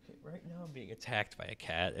 Okay, right now I'm being attacked by a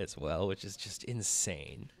cat as well, which is just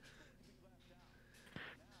insane.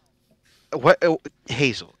 What,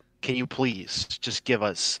 Hazel? Can you please just give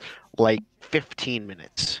us like 15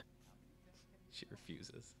 minutes? She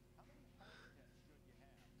refuses.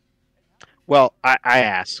 Well, I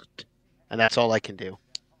asked, and that's all I can do.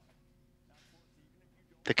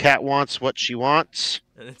 The cat wants what she wants,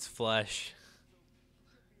 And it's flesh.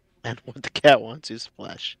 and what the cat wants is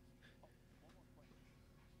flesh.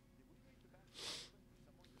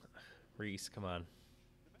 Reese, come on.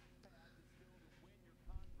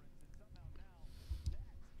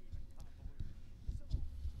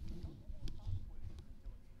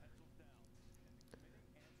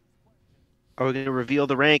 Are we going to reveal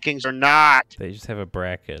the rankings or not? They just have a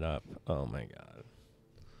bracket up. Oh my god.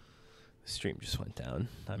 The stream just went down.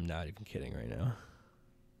 I'm not even kidding right now.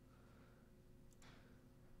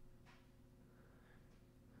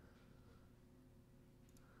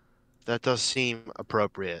 That does seem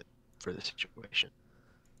appropriate for the situation.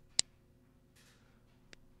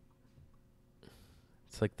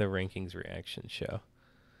 It's like the rankings reaction show.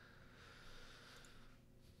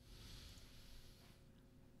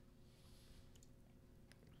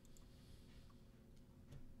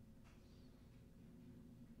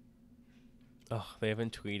 Oh, they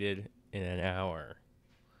haven't tweeted in an hour.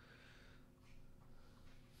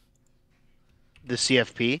 The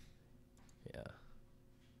CFP? Yeah.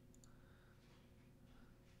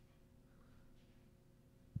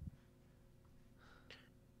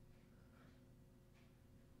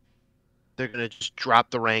 They're going to just drop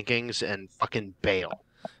the rankings and fucking bail.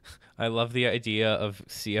 I love the idea of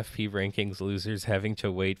CFP rankings losers having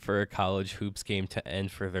to wait for a college hoops game to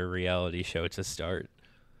end for their reality show to start.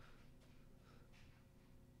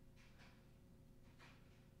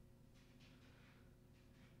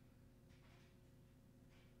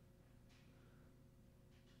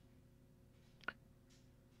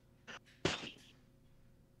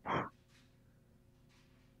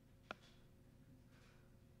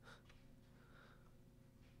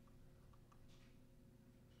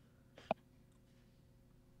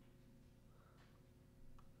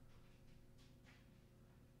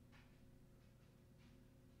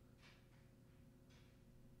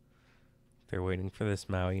 They're waiting for this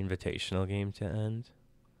Maui Invitational game to end.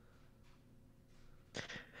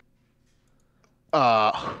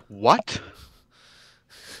 What?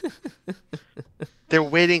 They're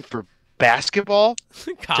waiting for basketball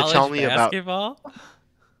to tell College me about. basketball?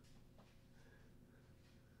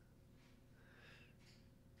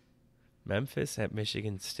 Memphis at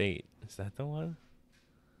Michigan State. Is that the one?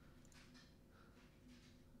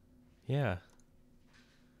 Yeah.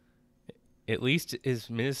 At least is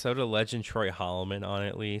Minnesota legend Troy Holloman on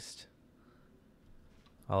at least?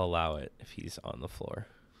 I'll allow it if he's on the floor.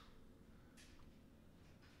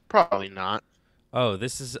 Probably not. Oh,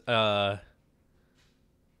 this is like a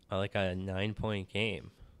 9-point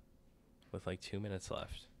game with like 2 minutes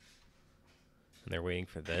left. And they're waiting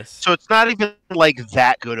for this. So it's not even like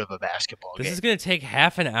that good of a basketball This game. is going to take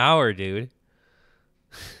half an hour, dude.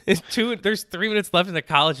 There's 3 minutes left in the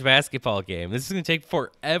college basketball game. This is going to take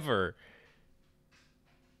forever.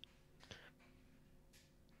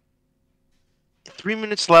 3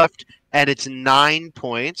 minutes left, and it's 9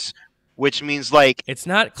 points, which means like It's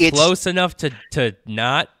not close enough to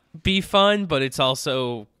not be fun, but it's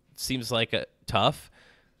also seems like a tough.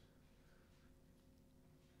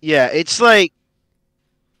 yeah, it's like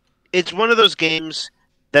it's one of those games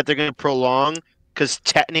that they're going to prolong because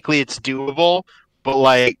technically it's doable, but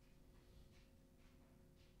like,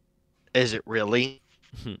 is it really?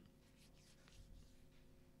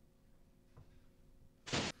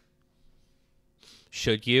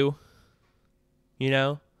 Should you? You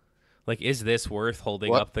know? Like, is this worth holding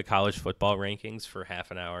What? up the college football rankings for half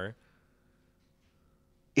an hour?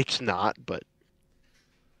 It's not, but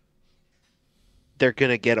they're going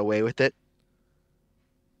to get away with it.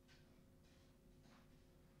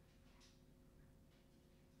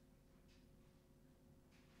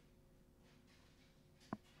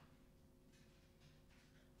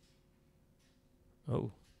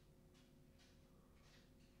 Oh.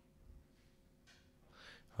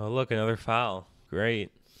 Oh, look, another foul.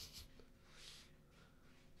 Great.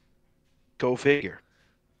 Go figure.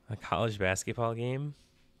 A college basketball game?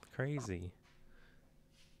 Crazy.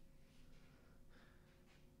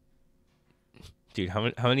 Dude,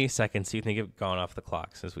 how many seconds do you think have gone off the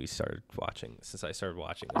clock since I started watching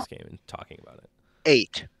this game and talking about it?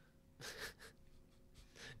 8.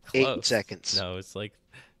 8 Close. seconds. No, it's like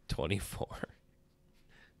 24.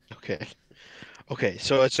 Okay. Okay,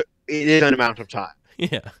 so it is an amount of time.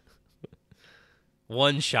 Yeah.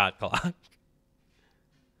 One shot clock.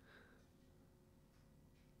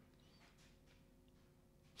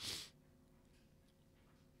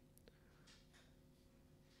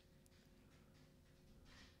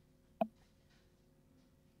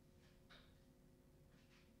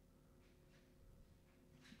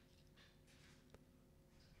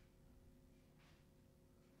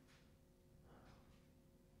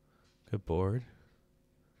 Good board.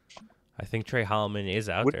 I think Trey Holloman is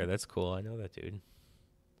out there. That's cool. I know that dude.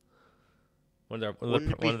 One of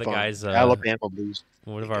the guys. Alabama lose.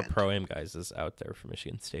 One of our pro-am guys is out there for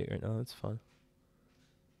Michigan State right now. That's fun.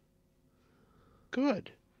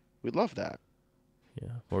 Good. We love that. Yeah.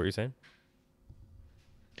 What were you saying?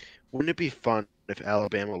 Wouldn't it be fun if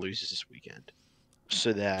Alabama loses this weekend?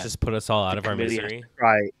 So that Just put us all out of our misery.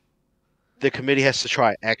 The committee has to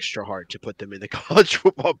try extra hard to put them in the college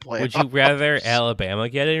football playoffs. Would you rather Alabama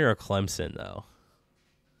get it or Clemson though?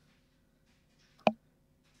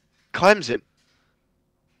 Clemson.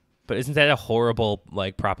 But isn't that a horrible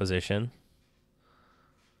proposition?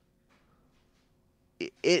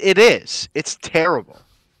 It is. It's terrible.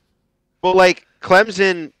 Well,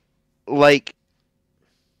 Clemson,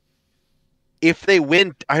 if they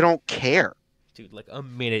win, I don't care. Dude, a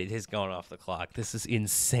minute has gone off the clock. This is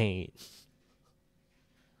insane.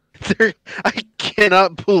 I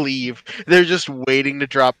cannot believe they're just waiting to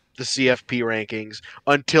drop the CFP rankings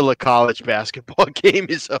until a college basketball game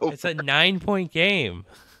is over. It's a 9-point game.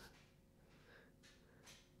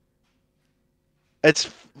 It's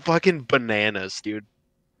fucking bananas, dude.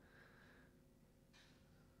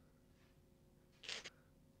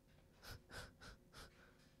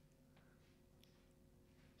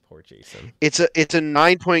 Poor Jason. It's a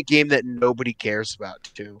 9-point game that nobody cares about,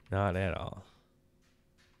 too. Not at all.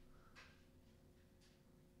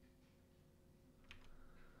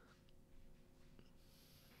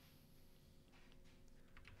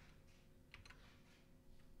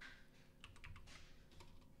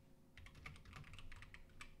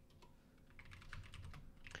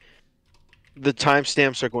 The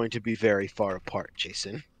timestamps are going to be very far apart,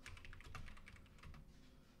 Jason.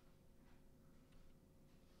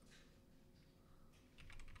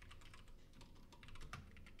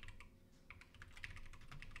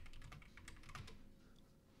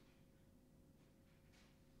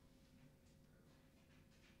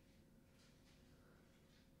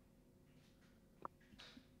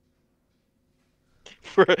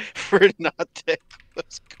 for not to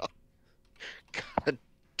let's go. God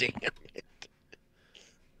damn it.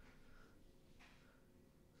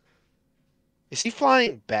 Is he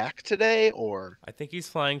flying back today or I think he's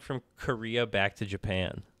flying from Korea back to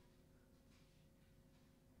Japan.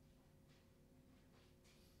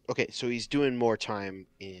 okay, so he's doing more time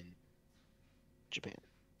in Japan,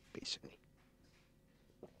 basically.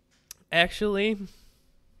 Actually,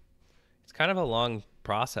 it's kind of a long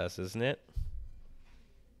process, isn't it?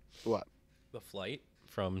 What? The flight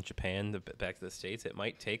from Japan back to the States, it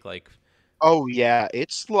might take like, Oh yeah,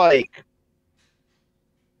 it's like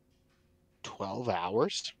 12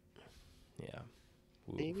 hours, yeah.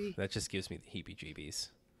 Ooh, maybe? that just gives me the heebie-jeebies.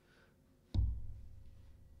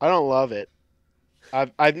 I don't love it.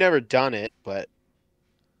 I've never done it, but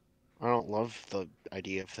I don't love the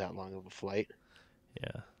idea of that long of a flight.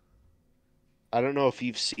 Yeah. I don't know if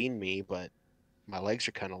you've seen me, but my legs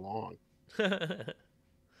are kind of long.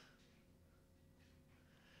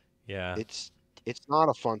 Yeah. It's it's not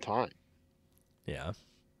a fun time. Yeah.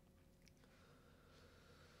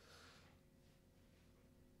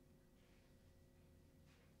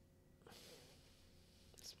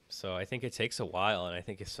 So I think it takes a while, and I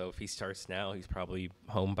think if he starts now, he's probably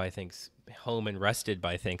home and rested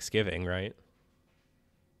by Thanksgiving, right?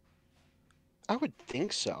 I would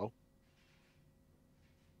think so.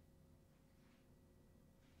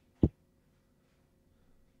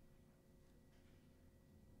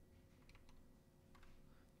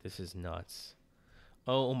 This is nuts.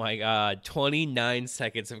 Oh my God, 29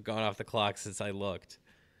 seconds have gone off the clock since I looked.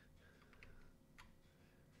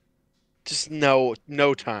 Just no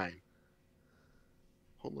time.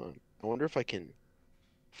 Hold on. I wonder if I can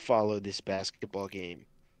follow this basketball game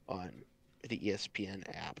on the ESPN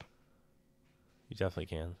app. You definitely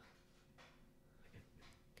can.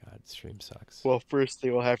 God, stream sucks. Well, first they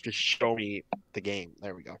will have to show me the game.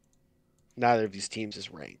 There we go. Neither of these teams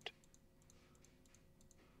is ranked.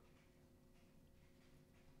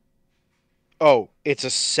 Oh, it's a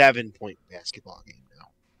 7-point basketball game now.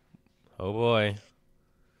 Oh boy.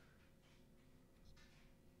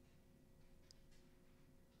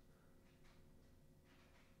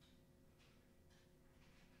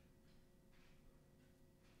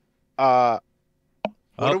 What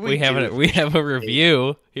Oh, do we do if we have a Michigan State-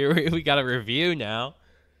 review. Here we got a review now.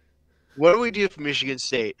 What do we do if Michigan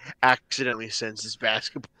State accidentally sends this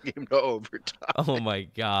basketball game to overtime? Oh my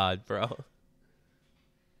God, bro.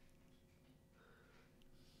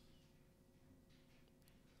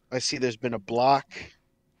 I see there's been a block.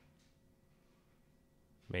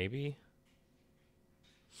 Maybe.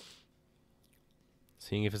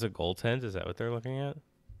 Seeing if it's a goaltend, is that what they're looking at?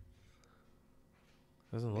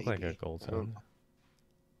 Doesn't look like a Maybe. I don't goaltend. know.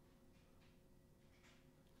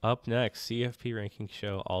 Up next, CFP ranking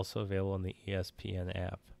show also available on the ESPN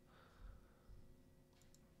app.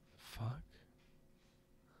 Fuck.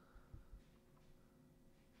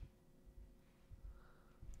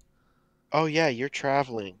 Oh yeah, you're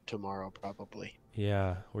traveling tomorrow probably.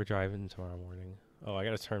 Yeah, we're driving tomorrow morning. Oh, I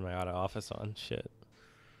gotta turn my out of office on. Shit.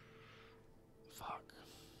 Fuck.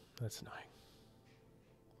 That's annoying.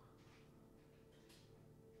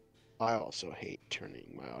 I also hate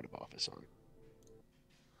turning my out of office on.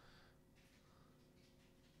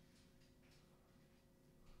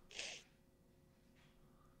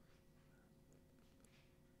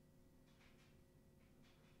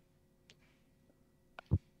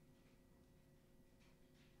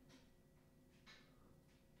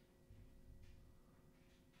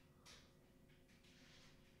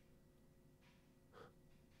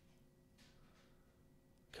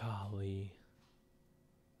 Golly.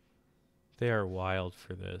 They are wild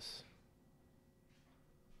for this.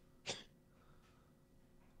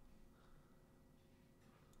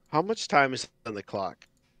 How much time is on the clock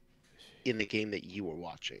in the game that you were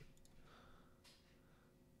watching?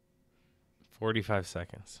 45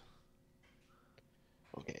 seconds.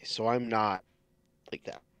 Okay, so I'm not like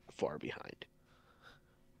that far behind.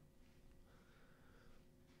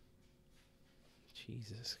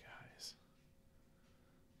 Jesus, guys.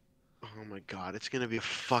 Oh my god, it's gonna be a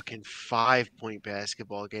fucking 5-point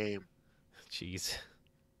basketball game. Jeez.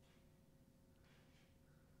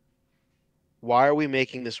 Why are we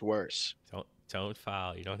making this worse? Don't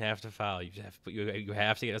foul. You don't have to foul. You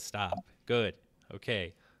have to get a stop. Good.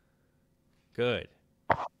 Okay. Good.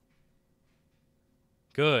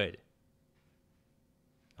 Good.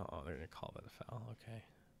 Oh, they're gonna call that a foul. Okay.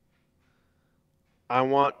 I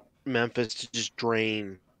want Memphis to just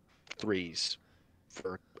drain threes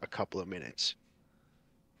for a couple of minutes.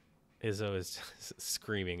 Izzo is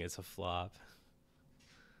screaming it's a flop.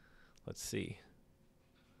 Let's see.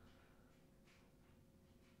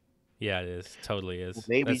 Yeah, it is. Totally is.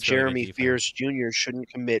 Maybe That's really good Jeremy defense. Fears Jr. shouldn't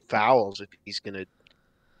commit fouls if he's going to.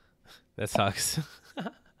 That sucks.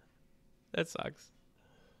 That sucks.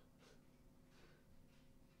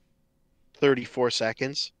 34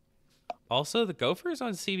 seconds. Also, the Gophers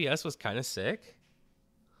on CBS was kind of sick.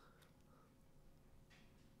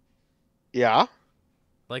 Yeah.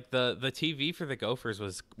 Like the TV for the Gophers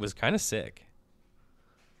was kind of sick.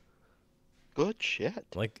 Good shit.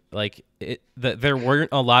 There weren't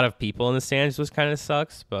a lot of people in the stands, was kind of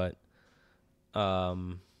sucks, but I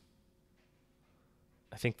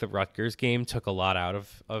think the Rutgers game took a lot out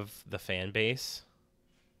of the fan base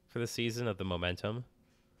for the season, of the momentum.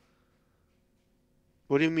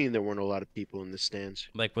 What do you mean there weren't a lot of people in the stands?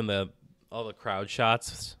 Like when all the crowd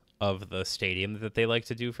shots of the stadium that they like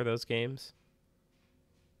to do for those games.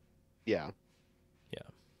 Yeah. Yeah.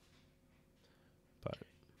 But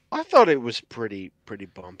I thought it was pretty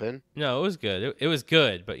bumping. no, it was good. It was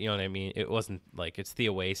good, but you know what I mean? It wasn't like, it's the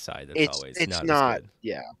away side that's always It's not not. as good.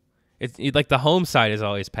 Yeah. It's like the home side is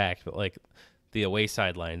always packed, but like the away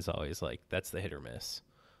sidelines always, like, that's the hit or miss.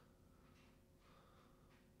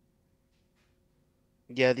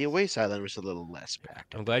 Yeah, the away sideline was a little less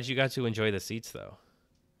packed. I'm glad you got to enjoy the seats though.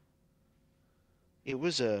 It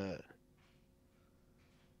was a.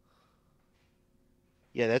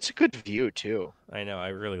 Yeah, that's a good view too. I know, I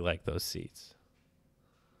really like those seats.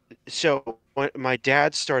 So when my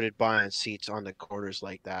dad started buying seats on the quarters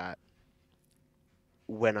like that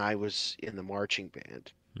when I was in the marching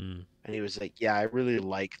band. Mm. And he was like, "Yeah, I really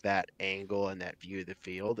like that angle and that view of the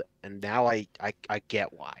field." And now I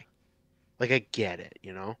get why. Like, I get it,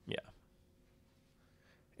 you know? Yeah.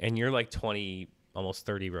 And you're like 20, almost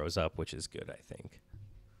 30 rows up, which is good, I think.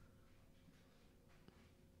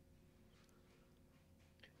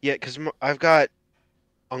 Yeah, because I've got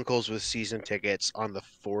uncles with season tickets on the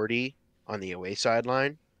 40 on the away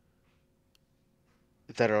sideline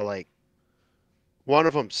that are like, one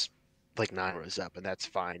of them's like 9 rows up, and that's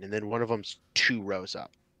fine. And then one of them's 2 rows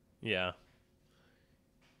up. Yeah.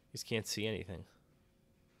 You just can't see anything.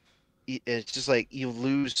 It's just like you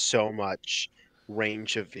lose so much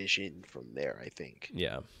range of vision from there, I think.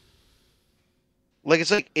 Yeah. Like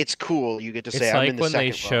it's cool. You get to It's say, I'm like in the when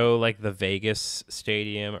they second show row. like the Vegas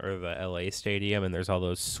stadium or the LA stadium and there's all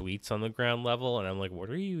those suites on the ground level, and I'm like, what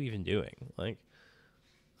are you even doing? Like,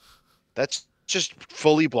 That's just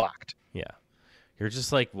fully blocked. yeah. You're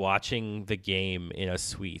just like watching the game in a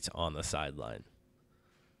suite on the sideline.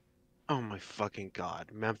 Oh my fucking God.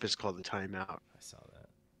 Memphis called the timeout. I saw that.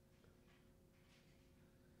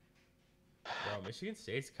 Bro, Michigan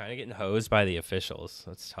State's kind of getting hosed by the officials.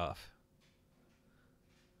 That's tough.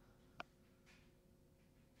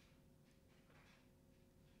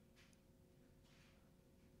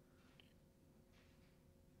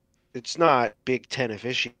 It's not Big Ten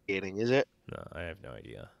officiating, is it? No, I have no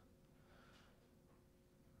idea.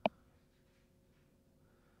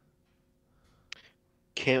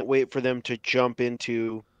 Can't wait for them to jump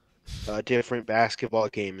into a different basketball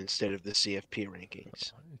game instead of the CFP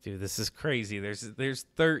rankings. Dude, this is crazy. There's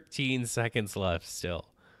 13 seconds left still.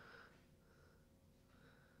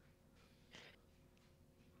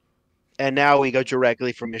 And now we go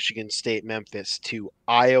directly from Michigan State, Memphis to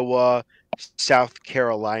Iowa, South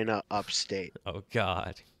Carolina, upstate. Oh,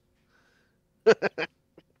 God.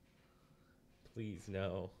 Please,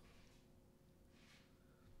 no.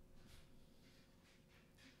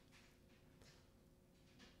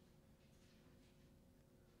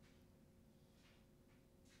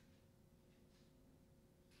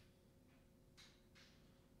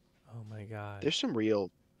 Oh, my God.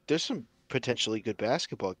 There's some potentially good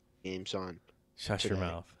basketball games on. Shut your today.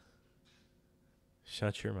 mouth.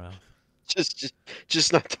 Shut your mouth.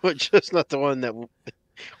 Just not the one that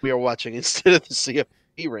we are watching instead of the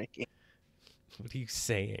CFP ranking. What are you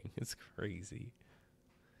saying? It's crazy.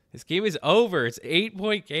 This game is over. It's an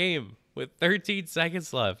 8-point game with 13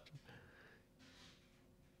 seconds left.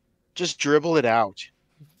 Just dribble it out.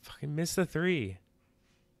 Fucking missed the 3.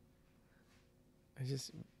 I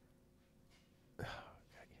just... Oh,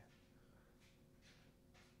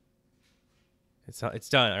 God. It's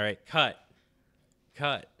done. All right, cut.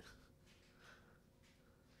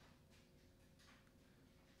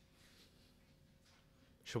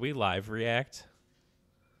 Should we live react?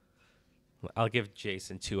 I'll give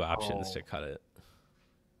Jason 2 options to cut it.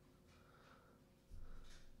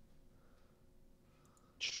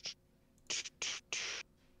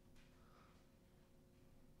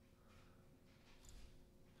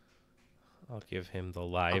 I'll give him the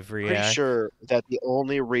live react. Pretty sure that the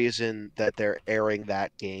only reason that they're airing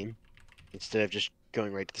that game instead of just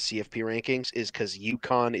going right to the CFP rankings is because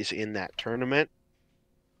UConn is in that tournament.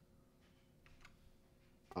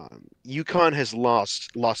 UConn has lost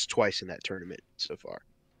twice in that tournament so far.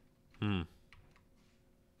 Hmm.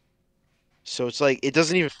 So it's like it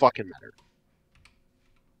doesn't even fucking matter.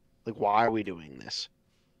 Like, why are we doing this?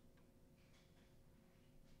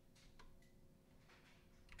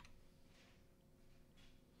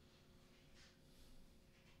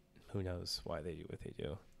 Who knows why they do what they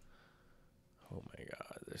do? Oh my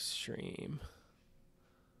god, this stream.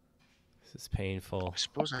 This is painful. I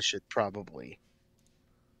suppose I should probably.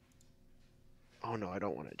 Oh no, I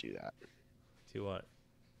don't want to do that. Do what?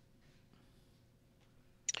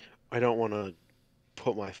 I don't want to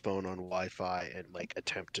put my phone on Wi-Fi and like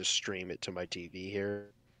attempt to stream it to my TV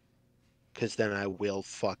here, because then I will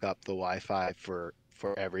fuck up the Wi-Fi for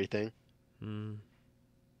everything. Hmm.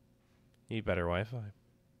 Need better Wi-Fi.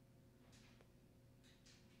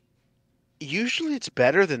 Usually it's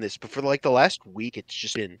better than this, but for like the last week, it's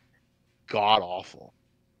just been god awful.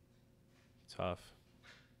 Tough.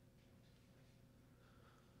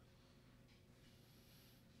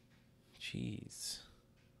 Jeez.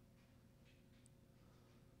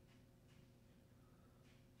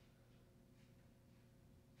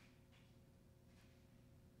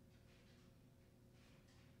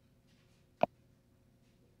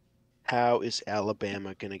 How is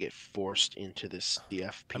Alabama gonna get forced into this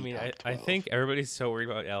CFP? I mean, top I 12? think everybody's so worried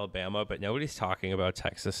about Alabama, but nobody's talking about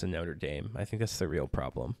Texas and Notre Dame. I think that's the real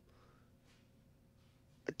problem.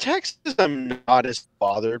 Texas, I'm not as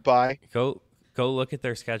bothered by. Go look at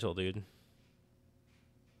their schedule, dude.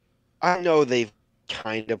 I know they've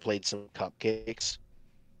kind of played some cupcakes.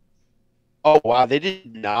 Oh wow, they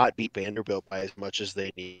did not beat Vanderbilt by as much as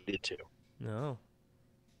they needed to. No.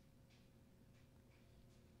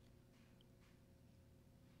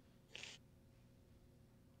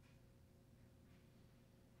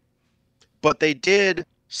 But they did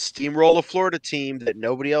steamroll a Florida team that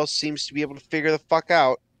nobody else seems to be able to figure the fuck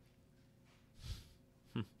out.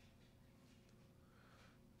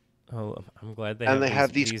 Oh, I'm glad they And they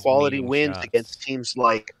have these quality meeting wins shots. against teams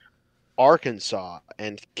like Arkansas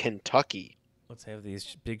and Kentucky. Let's have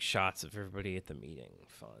these big shots of everybody at the meeting.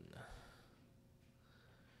 Fun.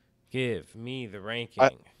 Give me the ranking.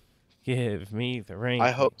 Give me the ranking.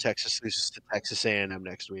 I hope Texas loses to Texas A&M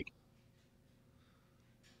next week.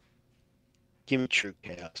 Give me true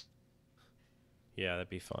chaos. Yeah, that'd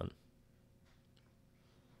be fun.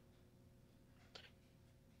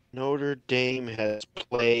 Notre Dame has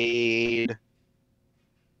played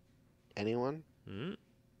anyone? Hmm?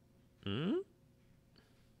 Hmm?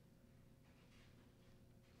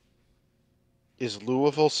 Is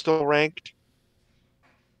Louisville still ranked?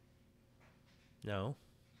 No.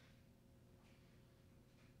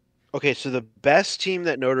 Okay, so the best team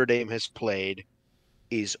that Notre Dame has played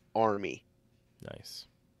is Army. Nice.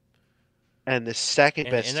 And the second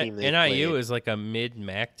And best team they NIU played is like a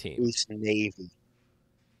mid-MAC team. is Navy.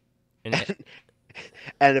 And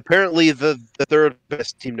And apparently the third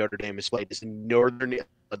best team Notre Dame has played is Northern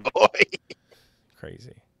Illinois.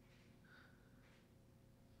 crazy.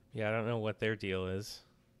 Yeah, I don't know what their deal is.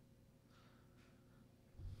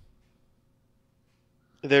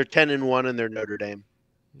 They're 10-1 and they're Notre Dame.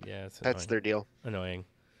 Yeah, it's That's annoying. their deal. Annoying.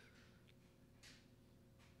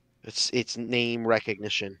 It's name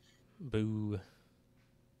recognition. Boo.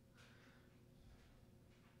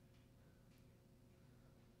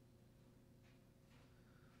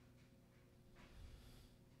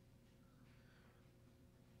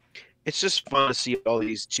 It's just fun to see all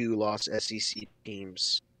these 2-loss SEC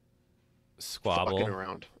teams fucking Squabble.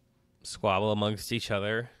 around. Squabble amongst each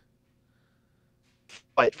other.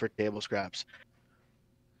 Fight for table scraps.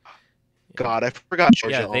 God, I forgot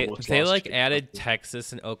Georgia Yeah, almost they lost like to added Kentucky.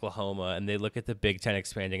 Texas and Oklahoma, and they look at the Big Ten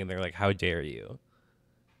expanding, and they're like, "How dare you?"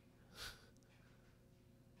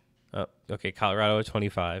 Oh, okay, Colorado at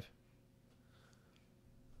 25,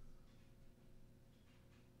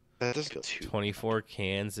 That doesn't feel too 24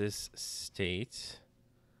 Kansas State.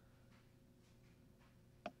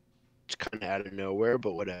 It's kind of out of nowhere,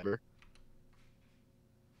 but whatever.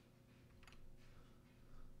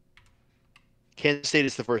 Kansas State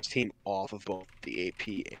is the first team off of both the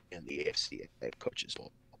AP and the AFC coaches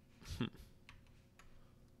poll.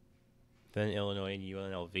 Then Illinois and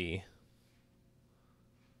UNLV.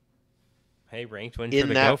 Hey, ranked win In for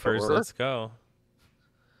the that Gophers. order? Let's go.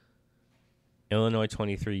 Illinois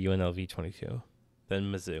 23, UNLV 22.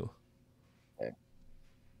 Then Mizzou.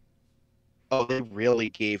 Oh, they really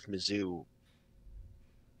gave Mizzou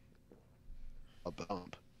a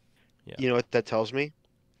bump. Yeah. You know what that tells me?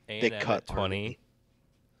 A&M They cut at 20. Army.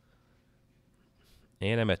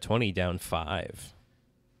 A&M at 20, down 5.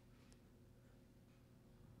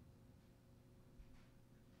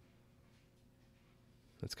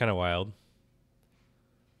 It's kind of wild.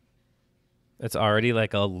 It's already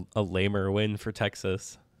like a lamer win for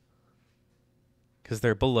Texas because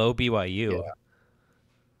they're below BYU,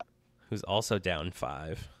 who's also down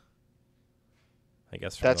 5. I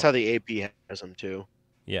guess That's how the AP has them too.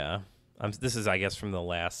 Yeah. This is, I guess, from the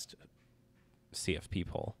last CFP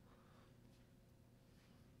poll.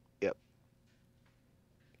 Yep.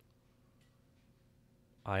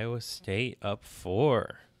 Iowa State up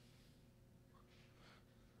 4.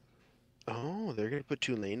 Oh, they're going to put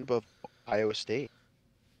Tulane above Iowa State.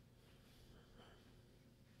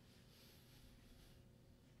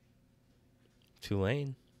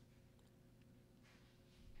 Tulane's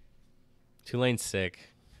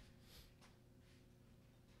sick.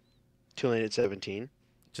 Tulane at 17.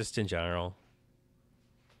 Just in general.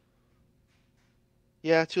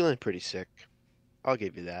 Yeah, Tulane pretty sick. I'll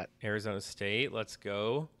give you that. Arizona State, let's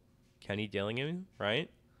go. Kenny Dillingham, right?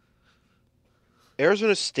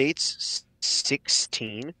 Arizona State's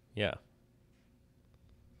 16. Yeah.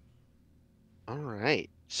 All right.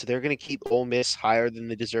 So they're going to keep Ole Miss higher than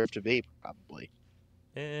they deserve to be, probably.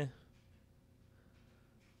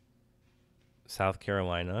 South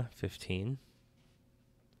Carolina, 15.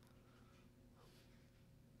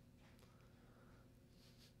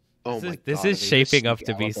 Oh This my is, this God, is they shaping just up sneak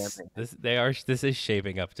to be Alabama. this is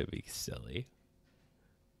shaping up to be silly.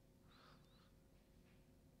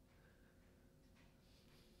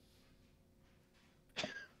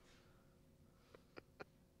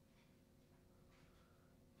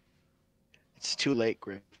 It's too late,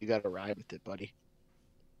 Griff. You got to ride with it, buddy.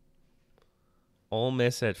 Ole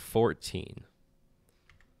Miss at 14.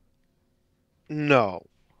 No.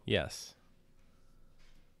 Yes.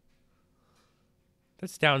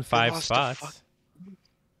 That's down They 5 lost to spots.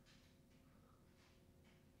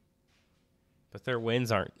 But their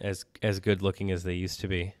wins aren't as good looking as they used to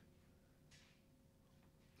be.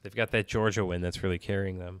 They've got that Georgia win that's really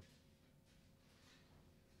carrying them.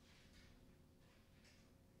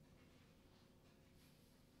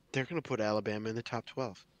 They're going to put Alabama in the top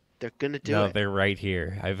 12. They're going to do No, it. they're right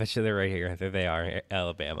here. I bet you they're right here. There they are,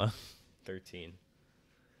 Alabama, 13.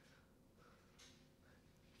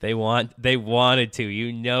 They wanted to.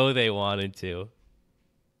 You know they wanted to.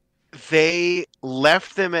 They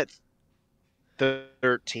left them at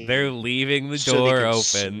 13. They're leaving the so they door can open.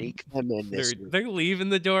 Sneak them in this week. They're leaving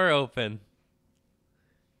the door open.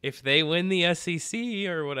 If they win the SEC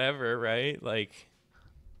or whatever, right? Like,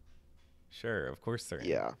 sure, of course they're in.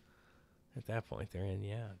 Yeah. At that point, they're in.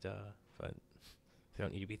 Yeah, duh. But they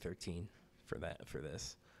don't need to be 13 for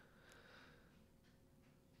this.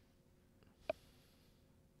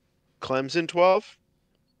 Clemson 12?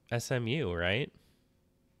 SMU, right?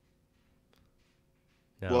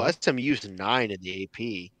 No. Well, SMU's 9 in the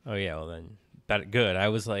AP. Oh yeah, well then, good. I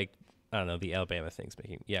was like, I don't know, the Alabama thing's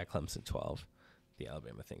Clemson 12. The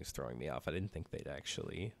Alabama thing's throwing me off. I didn't think they'd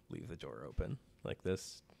actually leave the door open like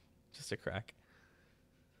this, just a crack.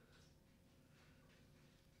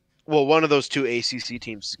 Well, one of those two ACC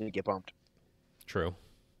teams is going to get bumped. True.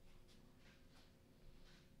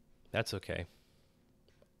 That's okay.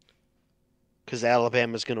 Because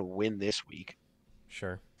Alabama's going to win this week.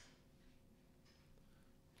 Sure.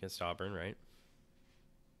 Against Auburn, right?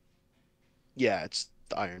 Yeah, it's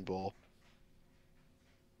the Iron Bowl.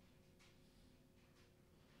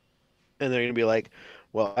 And they're going to be like,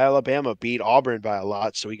 well, Alabama beat Auburn by a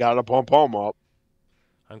lot, so we got to bump them up.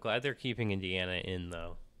 I'm glad they're keeping Indiana in,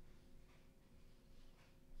 though.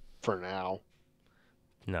 For now.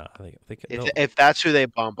 No, If that's who they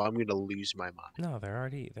bump, I'm going to lose my mind. No, they're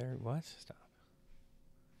what? Stop.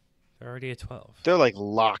 They're already at 12. They're like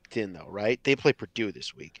locked in, though, right? They play Purdue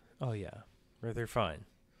this week. Oh, yeah. They're fine.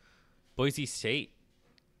 Boise State.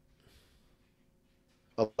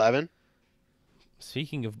 11?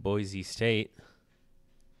 Speaking of Boise State,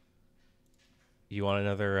 you want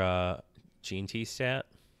another Gene T stat?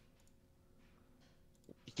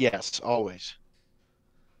 Yes, always.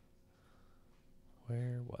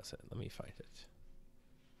 Where was it? Let me find it.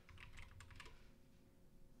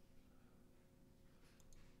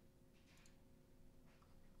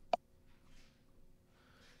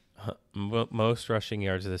 Most rushing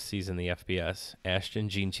yards of the season, the FBS. Ashton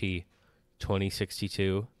Gene T,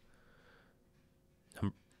 2062.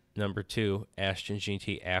 Number 2, Ashton Gene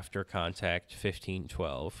T after contact,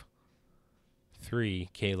 1512. 3,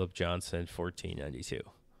 Caleb Johnson, 1492.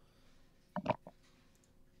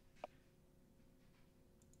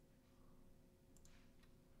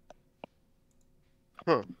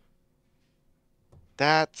 Huh.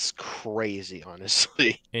 That's crazy,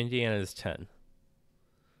 honestly. Indiana's 10.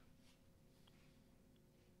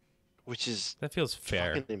 Which is That feels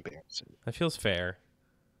fair. fucking embarrassing. That feels fair.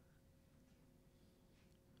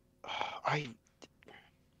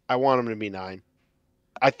 I want them to be 9.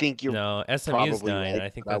 I think you're No, SMU's probably 9. right. I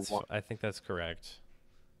think but that's correct.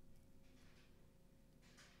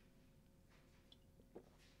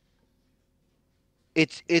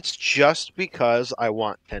 it's just because I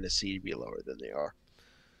want Tennessee to be lower than they are.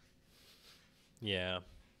 Yeah.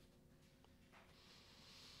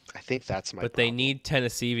 I think that's my But problem. they need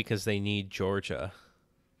Tennessee because they need Georgia.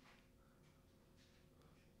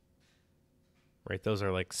 Right? Those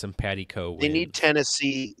are like simpatico wins. They need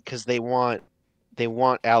Tennessee because they want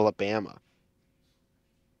Alabama.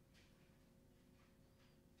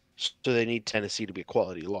 So they need Tennessee to be a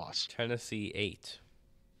quality loss. Tennessee 8.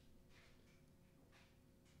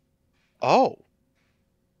 Oh.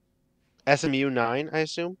 SMU 9, I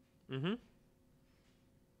assume? Mm-hmm.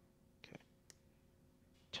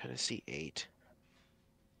 Tennessee 8.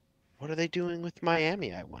 What are they doing with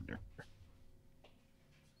Miami, I wonder?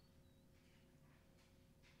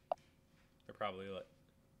 They're probably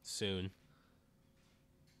soon.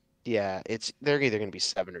 Yeah, they're either going to be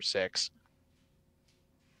 7 or 6.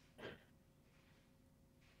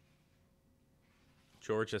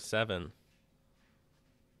 Georgia 7.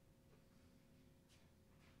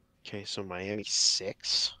 Okay, so Miami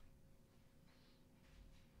 6.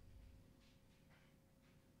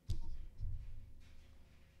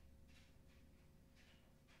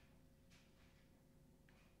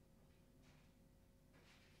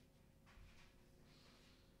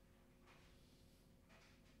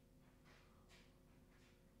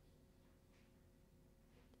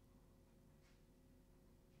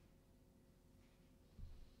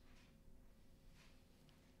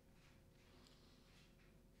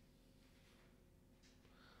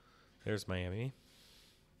 There's Miami.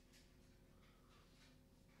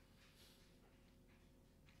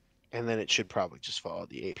 And then it should probably just follow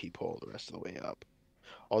the AP poll the rest of the way up.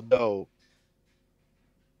 Although,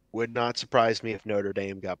 would not surprise me if Notre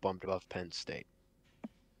Dame got bumped above Penn State.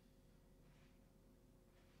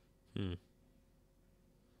 I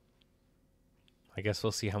guess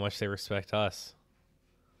we'll see how much they respect us.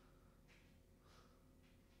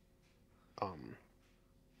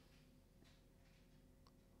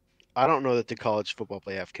 I don't know that the college football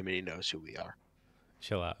playoff committee knows who we are.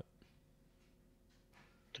 Chill out.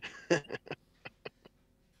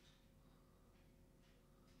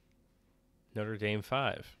 Notre Dame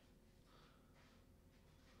 5.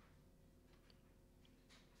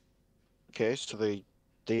 Okay, so they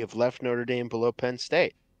have left Notre Dame below Penn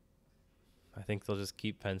State. I think they'll just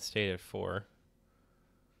keep Penn State at 4.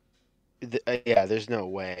 Yeah, there's no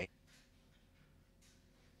way.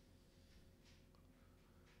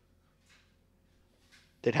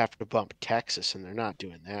 They'd have to bump Texas, and they're not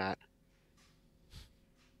doing that.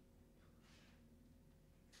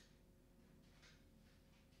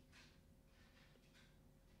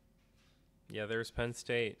 Yeah, there's Penn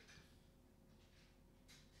State.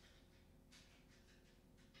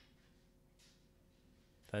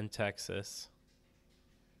 Then Texas.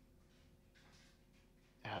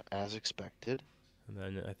 As expected. And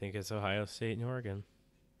then I think it's Ohio State and Oregon.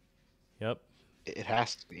 Yep. It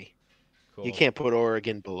has to be. Cool. You can't put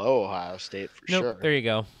Oregon below Ohio State for sure. There you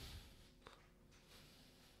go.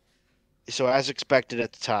 So as expected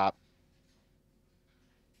at the top,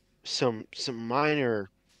 some minor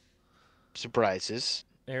surprises.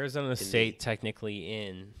 Arizona State technically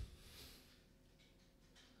in.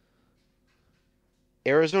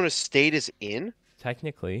 Arizona State is in?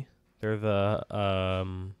 Technically. They're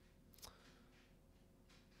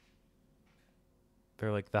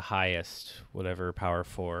they're like the highest whatever Power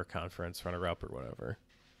 4 conference runner-up or whatever.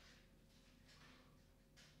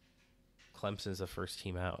 Clemson's the first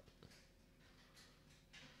team out.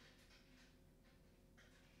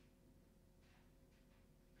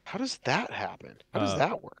 How does that happen? How does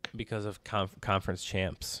that work? Because of conference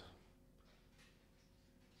champs.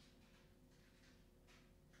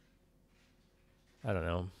 I don't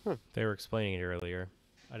know. They were explaining it earlier.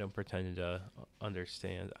 I don't pretend to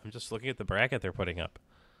understand. I'm just looking at the bracket they're putting up.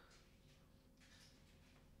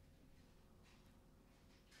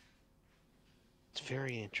 It's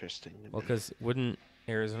very interesting. Well, because wouldn't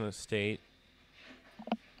Arizona State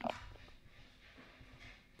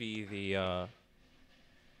be the...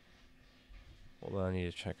 Hold on, I need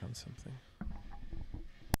to check on something.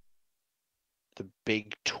 The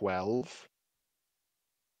Big 12?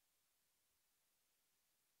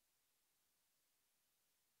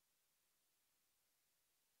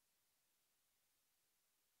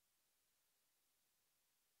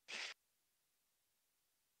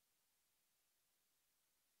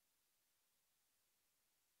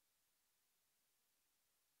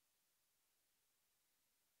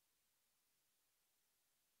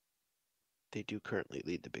 They do currently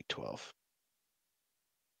lead the Big 12.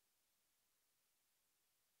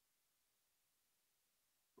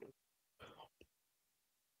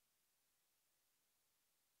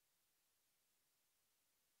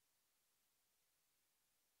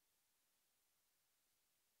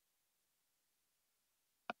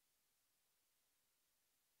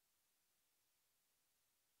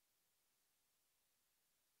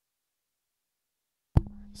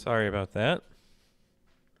 Sorry about that.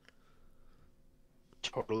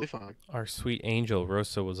 Totally fine. Our sweet angel,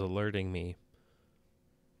 Rosa, was alerting me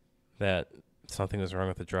that something was wrong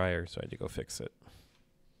with the dryer, so I had to go fix it.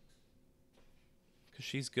 Because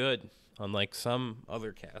she's good, unlike some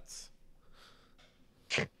other cats.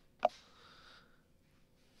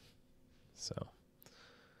 So,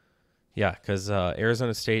 yeah, because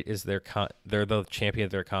Arizona State is they're the champion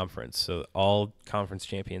of their conference, so all conference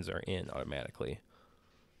champions are in automatically,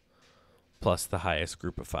 plus the highest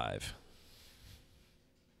group of 5.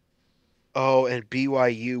 Oh, and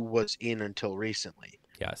BYU was in until recently.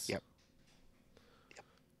 Yes. Yep.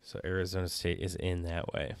 So Arizona State is in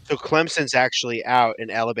that way. So Clemson's actually out, and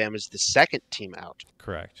Alabama's the second team out.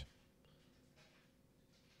 Correct.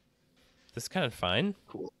 This is kind of fine.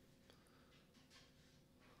 Cool.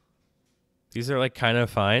 These are like kind of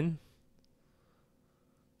fine.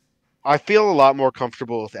 I feel a lot more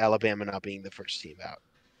comfortable with Alabama not being the first team out.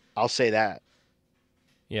 I'll say that.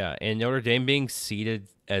 Yeah, and Notre Dame being seeded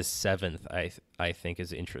as 7th, I think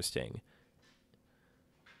is interesting.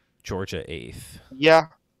 Georgia 8th. Yeah.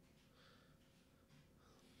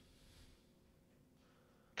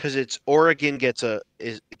 Because it's Oregon gets a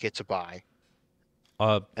bye,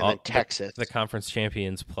 and then Texas. The conference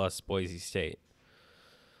champions plus Boise State.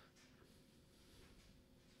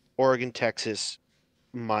 Oregon, Texas,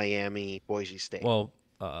 Miami, Boise State. Well,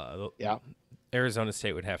 yeah. Arizona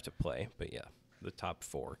State would have to play, but yeah, the top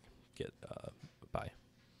 4 get a bye.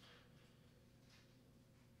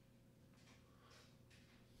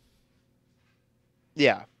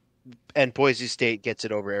 Yeah, and Boise State gets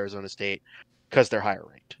it over Arizona State because they're higher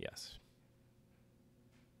ranked. Yes.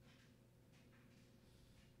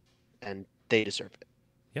 And they deserve it.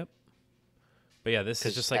 Yep. But yeah, this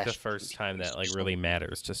is just like the first time that like really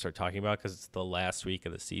matters to start talking about because it's the last week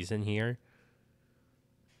of the season here.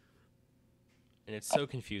 And it's so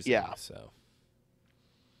confusing. Yeah. So,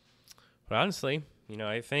 but honestly,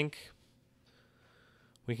 I think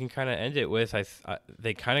we can kind of end it with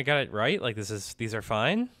they kind of got it right. Like these are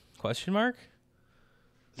fine? Question mark.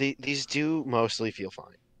 These do mostly feel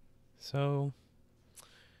fine. So,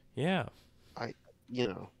 yeah. I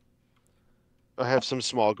have some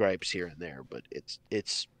small gripes here and there, but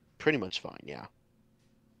it's pretty much fine. Yeah.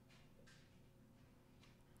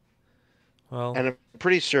 Well, and I'm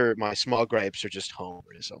pretty sure my small gripes are just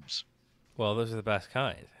homerisms. Well, those are the best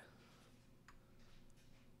kind.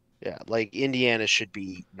 Yeah, like Indiana should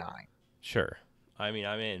be 9. Sure. I mean,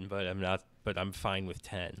 I'm in, but I'm not. But I'm fine with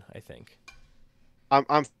 10. I think.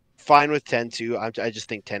 I'm fine with 10 too. I just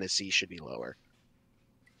think Tennessee should be lower.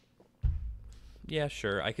 Yeah,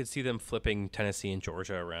 sure. I could see them flipping Tennessee and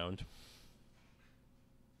Georgia around.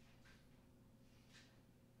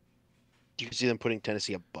 You can see them putting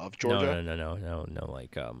Tennessee above Georgia. No.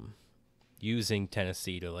 Like using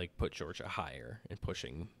Tennessee to like put Georgia higher and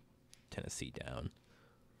pushing Tennessee down,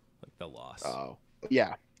 like the loss. Oh,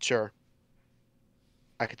 yeah, sure.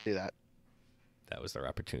 I could do that. That was their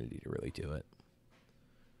opportunity to really do it.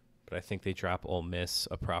 But I think they drop Ole Miss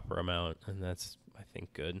a proper amount, and that's, I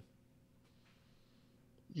think, good.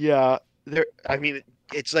 Yeah, I mean,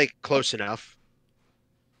 it's like close enough.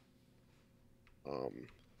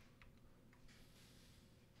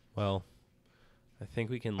 Well, I think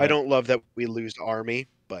we can. I don't love that we lose Army,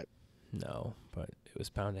 but no, but it was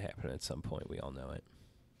bound to happen at some point. We all know it.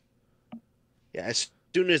 Yeah, as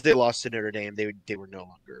soon as they lost to Notre Dame, they were no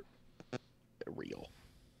longer real.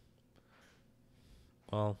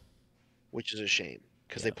 Well, which is a shame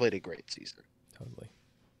because they played a great season. Totally.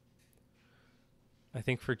 I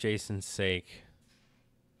think for Jason's sake,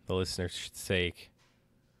 the listeners' sake,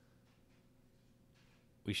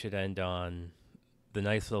 we should end on the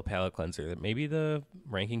nice little palate cleanser that maybe the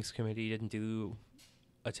rankings committee didn't do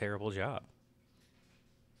a terrible job.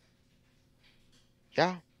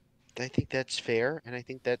 Yeah, I think that's fair, and I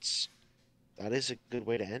think that is a good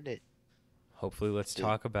way to end it. Hopefully, let's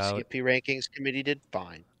talk about CFP rankings committee did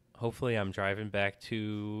fine. Hopefully, I'm driving back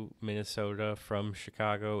to Minnesota from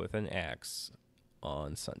Chicago with an axe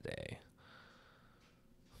on Sunday.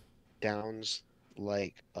 Sounds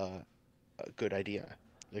like a good idea,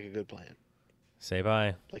 like a good plan. Say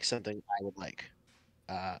bye. Like something I would like.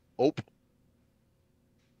 Ope.